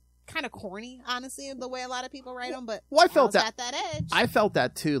just kind of corny, honestly, the way a lot of people write them. But I felt that edge. I felt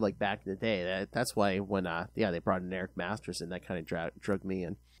that too, like back in the day. That's why when they brought in Eric Masterson, that kind of drug me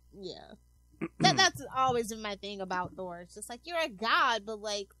in. Yeah. That's always been my thing about Thor. It's just like, you're a god, but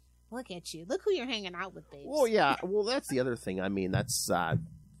like, look at you. Look who you're hanging out with, babes. Well, yeah. Well, that's the other thing. I mean, that's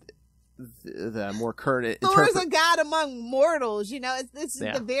the more current. Thor's a god among mortals. You know, this is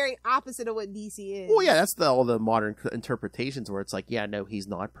the very opposite of what DC is. Well, yeah, that's all the modern interpretations where it's like, yeah, no, he's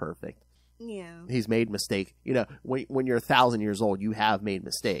not perfect. Yeah, he's made mistakes. You know, when you're 1,000 years old, you have made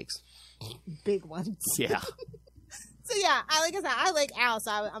mistakes, big ones. Yeah. So yeah, like I said, I like Al.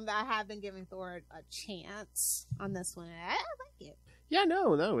 So I have been giving Thor a chance on this one. I like it. Yeah,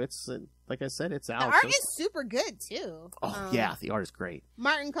 no, it's like I said, it's Al. The art is super good too. Oh yeah, the art is great.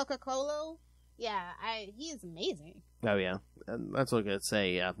 Martin Coca-Cola, yeah, he is amazing. Oh yeah, and that's what I'm gonna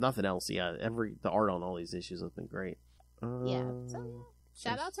say. Yeah, if nothing else, yeah, the art on all these issues has been great. Yeah, so yeah.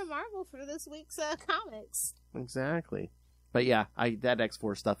 Shout out to Marvel for this week's comics. Exactly, but yeah, that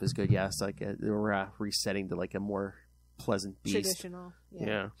X-Force stuff is good. Yes, like we're resetting to like a more pleasant beast, traditional.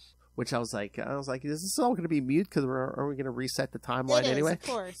 Yeah. Which I was like, is this all going to be mute? Because are we going to reset the timeline anyway? Of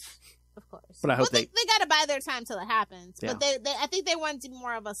course. But I hope they got to buy their time till it happens. Yeah. But I think they wanted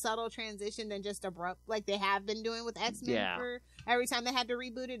more of a subtle transition than just abrupt, like they have been doing with X-Men. Yeah. For every time they had to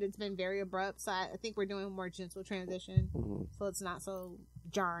reboot it, it's been very abrupt. So I think we're doing a more gentle transition, so it's not so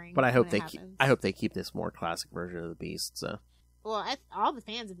jarring. But I hope they keep this more classic version of the Beast. So. Well, all the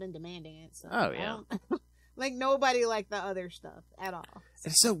fans have been demanding it. So oh yeah. Like, nobody liked the other stuff at all.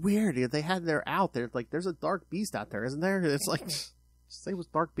 It's so weird. They had their out there. Like, there's a Dark Beast out there, isn't there? It's like, just say it was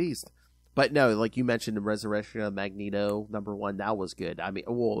Dark Beast. But no, like you mentioned, the Resurrection of Magneto, #1, that was good. I mean,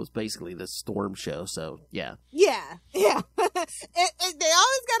 well, it was basically the Storm show, so yeah. Yeah. They always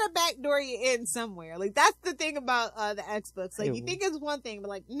got to backdoor you in somewhere. Like, that's the thing about the X books. Like, you think it's one thing, but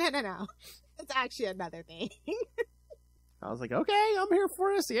like, no. It's actually another thing. I was like, okay, I'm here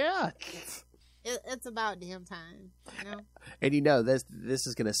for this, yeah. It's about damn time, you know. And you know, this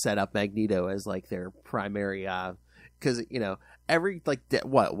is going to set up Magneto as like their primary, because you know every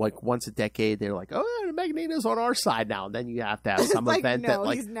like once a decade they're like, oh, Magneto's on our side now. And then you have to have some like, event that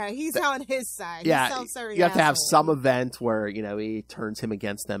like he's on his side. Yeah, you have to have asshole. some event where you know he turns him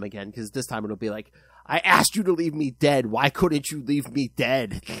against them again. Because this time it'll be like, I asked you to leave me dead. Why couldn't you leave me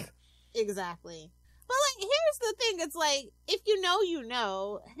dead? Exactly. But, like, here's the thing. It's like, if you know, you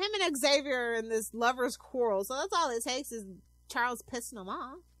know. Him and Xavier in this lover's quarrel. So that's all it takes is Charles pissing him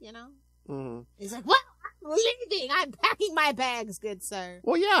off, you know? Mm-hmm. He's like, what? I'm leaving. I'm packing my bags, good sir.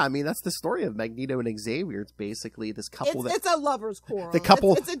 Well, yeah. I mean, that's the story of Magneto and Xavier. It's basically this couple it's a lover's quarrel. The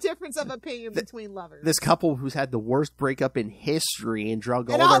couple... It's a difference of opinion between lovers. This couple who's had the worst breakup in history and drug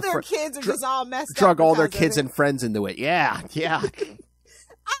and all their kids are just all messed up. Drug all their kids and friends into it. Yeah.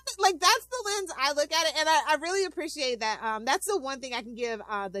 Like, that's the lens I look at it, and I really appreciate that. That's the one thing I can give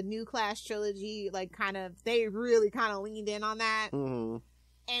the New Class trilogy, like, they really kind of leaned in on that. Mm-hmm.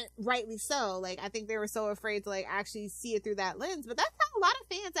 And rightly so. Like, I think they were so afraid to, like, actually see it through that lens. But that's how a lot of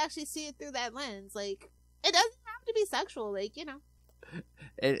fans actually see it through that lens. Like, it doesn't have to be sexual. Like, you know.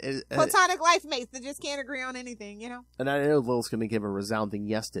 Platonic life mates that just can't agree on anything, you know? And I know Lil's going to give a resounding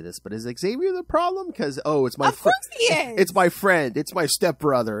yes to this, but is Xavier the problem? Because, it's my friend. Of course he is. It's my friend. It's my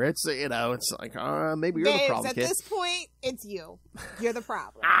stepbrother. It's, you know, it's like, maybe you're the problem, at kid. This point, it's you. You're the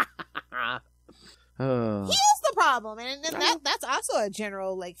problem. He Uh, is the problem, and that's also a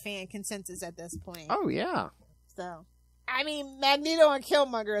general like fan consensus at this point. oh, yeah. So, I mean, Magneto and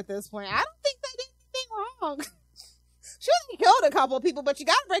Killmonger at this point, I don't think they did anything wrong. Sure, they killed a couple of people, but you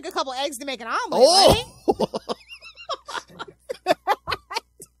got to break a couple eggs to make an omelet,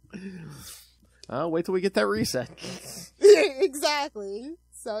 right? Wait till we get that reset. Exactly.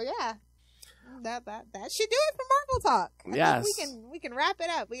 So yeah, that should do it for Marvel Talk. I think we can wrap it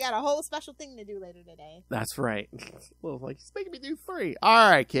up. We got a whole special thing to do later today. That's right. Well, like it's making me do 3.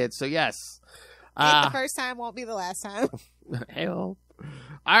 All right, kids. So yes, the first time won't be the last time. Hell.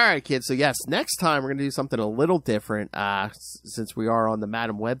 All right, kids. So yes, next time we're gonna do something a little different. Since we are on the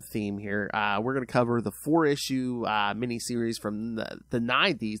Madam Web theme here, we're gonna cover the 4-issue miniseries from the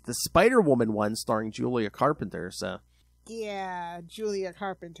 90s, the Spider-Woman one, starring Julia Carpenter. So yeah, Julia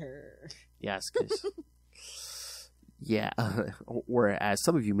Carpenter. Yes, cause, yeah, or as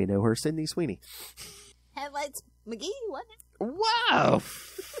some of you may know her, Sydney Sweeney. Headlights McGee, wasn't it?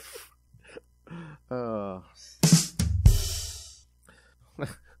 Wow.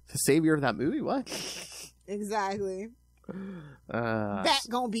 The savior of that movie? What? Exactly. That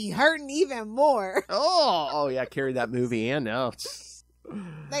gonna be hurting even more. Oh yeah, carry that movie in now.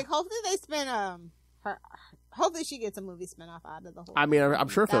 Like, hopefully they spin her. Hopefully she gets a movie spinoff out of the whole. I mean, I'm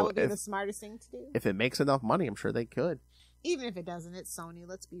sure that would be the smartest thing to do. If it makes enough money, I'm sure they could. Even if it doesn't, it's Sony.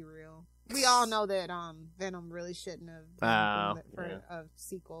 Let's be real. We all know that Venom really shouldn't have been a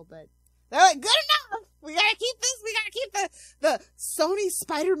sequel, but They're like, good enough. We gotta keep this. We gotta keep the Sony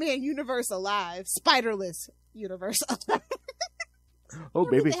Spider-Man universe alive. Spiderless universe alive. Oh,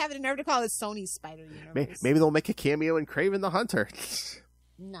 maybe they have the nerve to call it Sony Spider Universe. Maybe they'll make a cameo in Kraven the Hunter.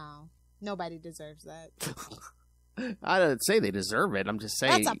 No, nobody deserves that. I don't say they deserve it. I'm just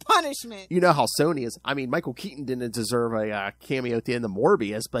saying. That's a punishment. You know how Sony is. I mean, Michael Keaton didn't deserve a cameo at the end of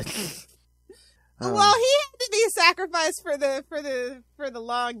Morbius, but well, he had to be sacrificed for the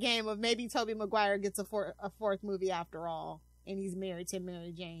long game of maybe Tobey Maguire gets a fourth movie after all, and he's married to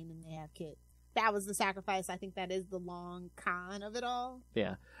Mary Jane and they have kids. That was the sacrifice. I think that is the long con of it all.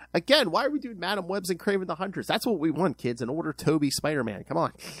 Yeah. Again, why are we doing Madam Webs and Kraven the Hunters? That's what we want, kids. An older Toby Spider-Man. Come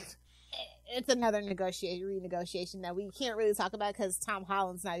on. It's another renegotiation that we can't really talk about because Tom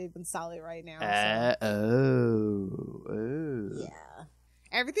Holland's not even solid right now. So. Yeah.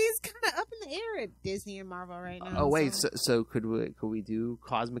 Everything's kind of up in the air at Disney and Marvel right now. Oh wait, so could we do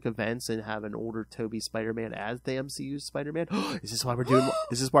cosmic events and have an older Toby Spider-Man as the MCU Spider-Man? Is this why we're doing?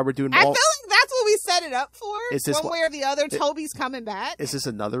 Is this why we're doing? I feel like that's what we set it up for. Is this one way or the other? Toby's coming back. Is this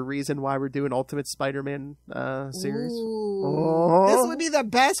another reason why we're doing Ultimate Spider-Man series? Ooh, this would be the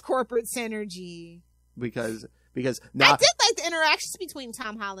best corporate synergy. Because I did like the interactions between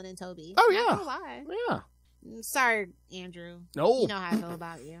Tom Holland and Toby. Oh yeah, not gonna lie. Yeah. Sorry, Andrew. No. You know how I feel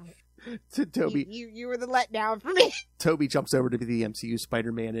about you. Toby, you were the letdown for me. Toby jumps over to be the MCU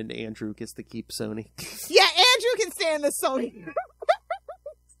Spider-Man, and Andrew gets to keep Sony. Yeah, Andrew can stay in the Sony.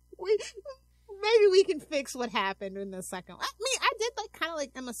 Maybe we can fix what happened in the second. I mean, I did kind of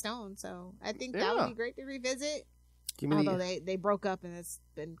Emma Stone, so I think that would be great to revisit. Although they broke up and it's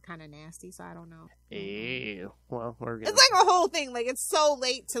been kind of nasty, so I don't know. Ew. Well, it's like a whole thing. Like, it's so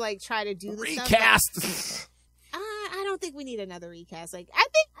late to try to do this recast. Stuff. I don't think we need another recast. I think,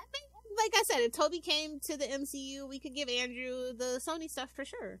 like I said, if Toby came to the MCU, we could give Andrew the Sony stuff for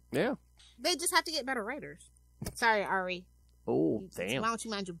sure. Yeah. They just have to get better writers. Sorry, Ari. Oh, damn. Why don't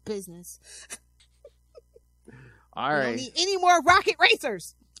you mind your business? All right. Don't need any more rocket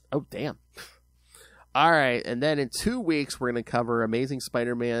racers. Oh, damn. All right, and then in 2 weeks, we're going to cover Amazing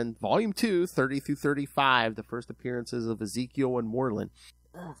Spider-Man Volume 2, 30 through 35, the first appearances of Ezekiel and Moreland.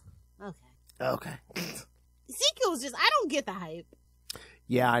 Ugh, okay. Ezekiel's just, I don't get the hype.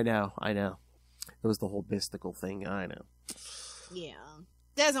 Yeah, I know. It was the whole mystical thing, I know. Yeah.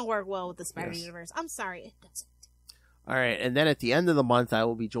 Doesn't work well with the Spider Universe. I'm sorry, it doesn't. All right, and then at the end of the month, I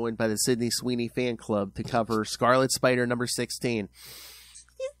will be joined by the Sydney Sweeney Fan Club to cover Scarlet Spider number 16.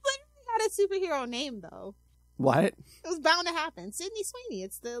 A superhero name though. What? It was bound to happen. Sydney Sweeney.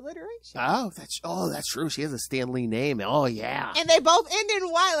 It's the alliteration. Oh, that's true. She has a Stan Lee name. Oh yeah. And they both end in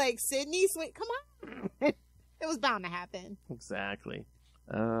Y, like Sydney Sweeney. Come on. It was bound to happen. Exactly.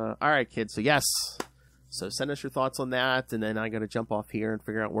 All right, kids. So yes. So send us your thoughts on that, and then I got to jump off here and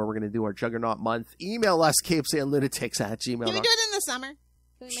figure out where we're going to do our Juggernaut month. Email us CapesandLunatics@gmail.com. Can we do it in the summer?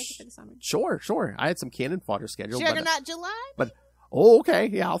 Can we make it for the summer? Sure. I had some cannon fodder scheduled. Juggernaut July. But. Oh, okay.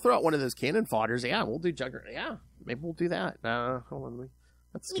 Yeah, I'll throw out one of those cannon fodders. Yeah, we'll do Juggernaut. Yeah, maybe we'll do that. Hold on.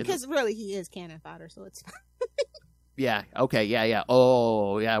 Because really, he is cannon fodder, so it's fine. Yeah. Okay. Yeah.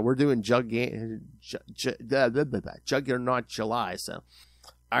 Oh, yeah. We're doing Juggernaut July. So,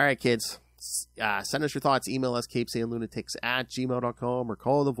 all right, kids. Send us your thoughts. Email us CapesandLunatics@gmail.com or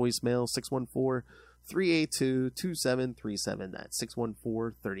call the voicemail 614-382-2737. That's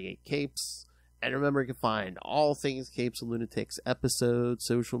 614-38-CAPES. And remember, you can find all things Capes and Lunatics, episodes,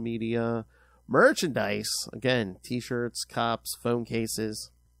 social media, merchandise. Again, t-shirts, cups, phone cases.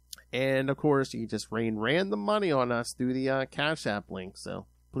 And, of course, you can just rain random money on us through the Cash App link. So,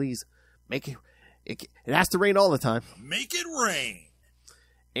 please, make it... It has to rain all the time. Make it rain.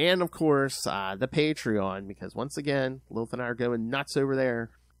 And, of course, the Patreon. Because, once again, Lilith and I are going nuts over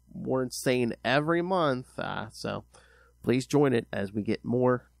there. More insane every month. So, please join it as we get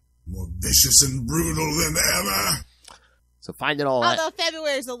more vicious and brutal than ever. So find it all. Although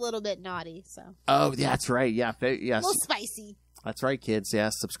February is a little bit naughty, so. Oh, that's right. Yeah, yes. A little spicy. That's right, kids.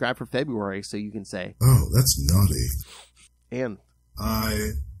 Yes, subscribe for February so you can say, "Oh, that's naughty." And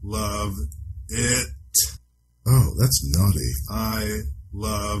I love it. Oh, that's naughty. I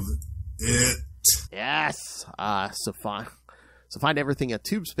love it. Yes. So find everything at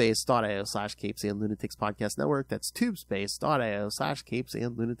tubespace.io/Capes and Lunatics Podcast Network. That's tubespace.io/Capes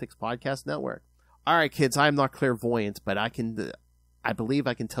and Lunatics Podcast Network. All right, kids, I'm not clairvoyant, but I believe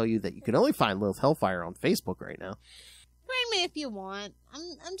I can tell you that you can only find Lilith Hellfire on Facebook right now. Friend me if you want.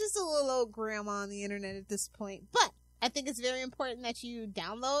 I'm just a little old grandma on the internet at this point, but I think it's very important that you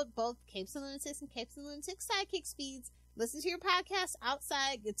download both Capes and Lunatics and Capes and Lunatics Sidekicks feeds Listen to your podcast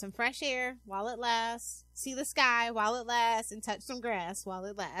outside, get some fresh air while it lasts, see the sky while it lasts, and touch some grass while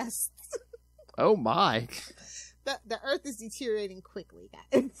it lasts. Oh my. The earth is deteriorating quickly,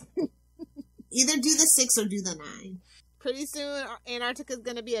 guys. Either do the 6 or do the 9. Pretty soon, Antarctica is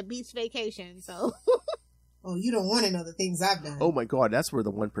going to be a beach vacation, so... Oh, you don't want to know the things I've done. Oh my god, that's where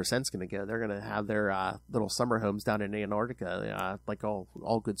the 1%'s going to go. They're going to have their little summer homes down in Antarctica, like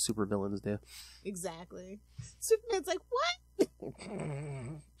all good supervillains do. Exactly. Superman's like, what?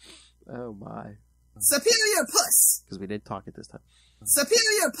 Oh my. Superior puss. Because we did talk it this time.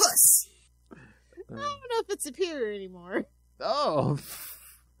 Superior puss. I don't know if it's superior anymore. Oh.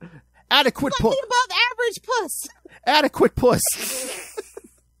 Adequate Slightly puss. above average puss. Adequate puss.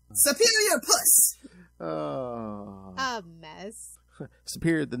 Superior puss. Oh. A mess.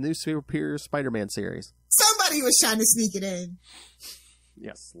 The new Superior Spider-Man series. Somebody was trying to sneak it in.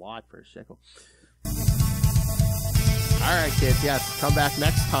 Yeah, slot for a shekel. Alright, kids, yes, come back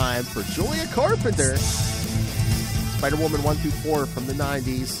next time for Julia Carpenter. Spider-Woman 1 through 4 from the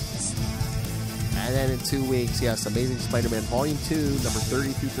 90s. And then in 2 weeks, yes, Amazing Spider-Man Volume 2, number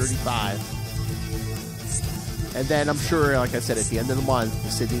 30 through 35. And then I'm sure, like I said, at the end of the month, the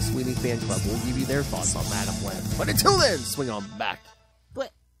Sydney Sweeney Fan Club will give you their thoughts on Madam Web. But until then, swing on back.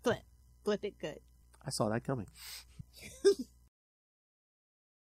 Flip it good. I saw that coming.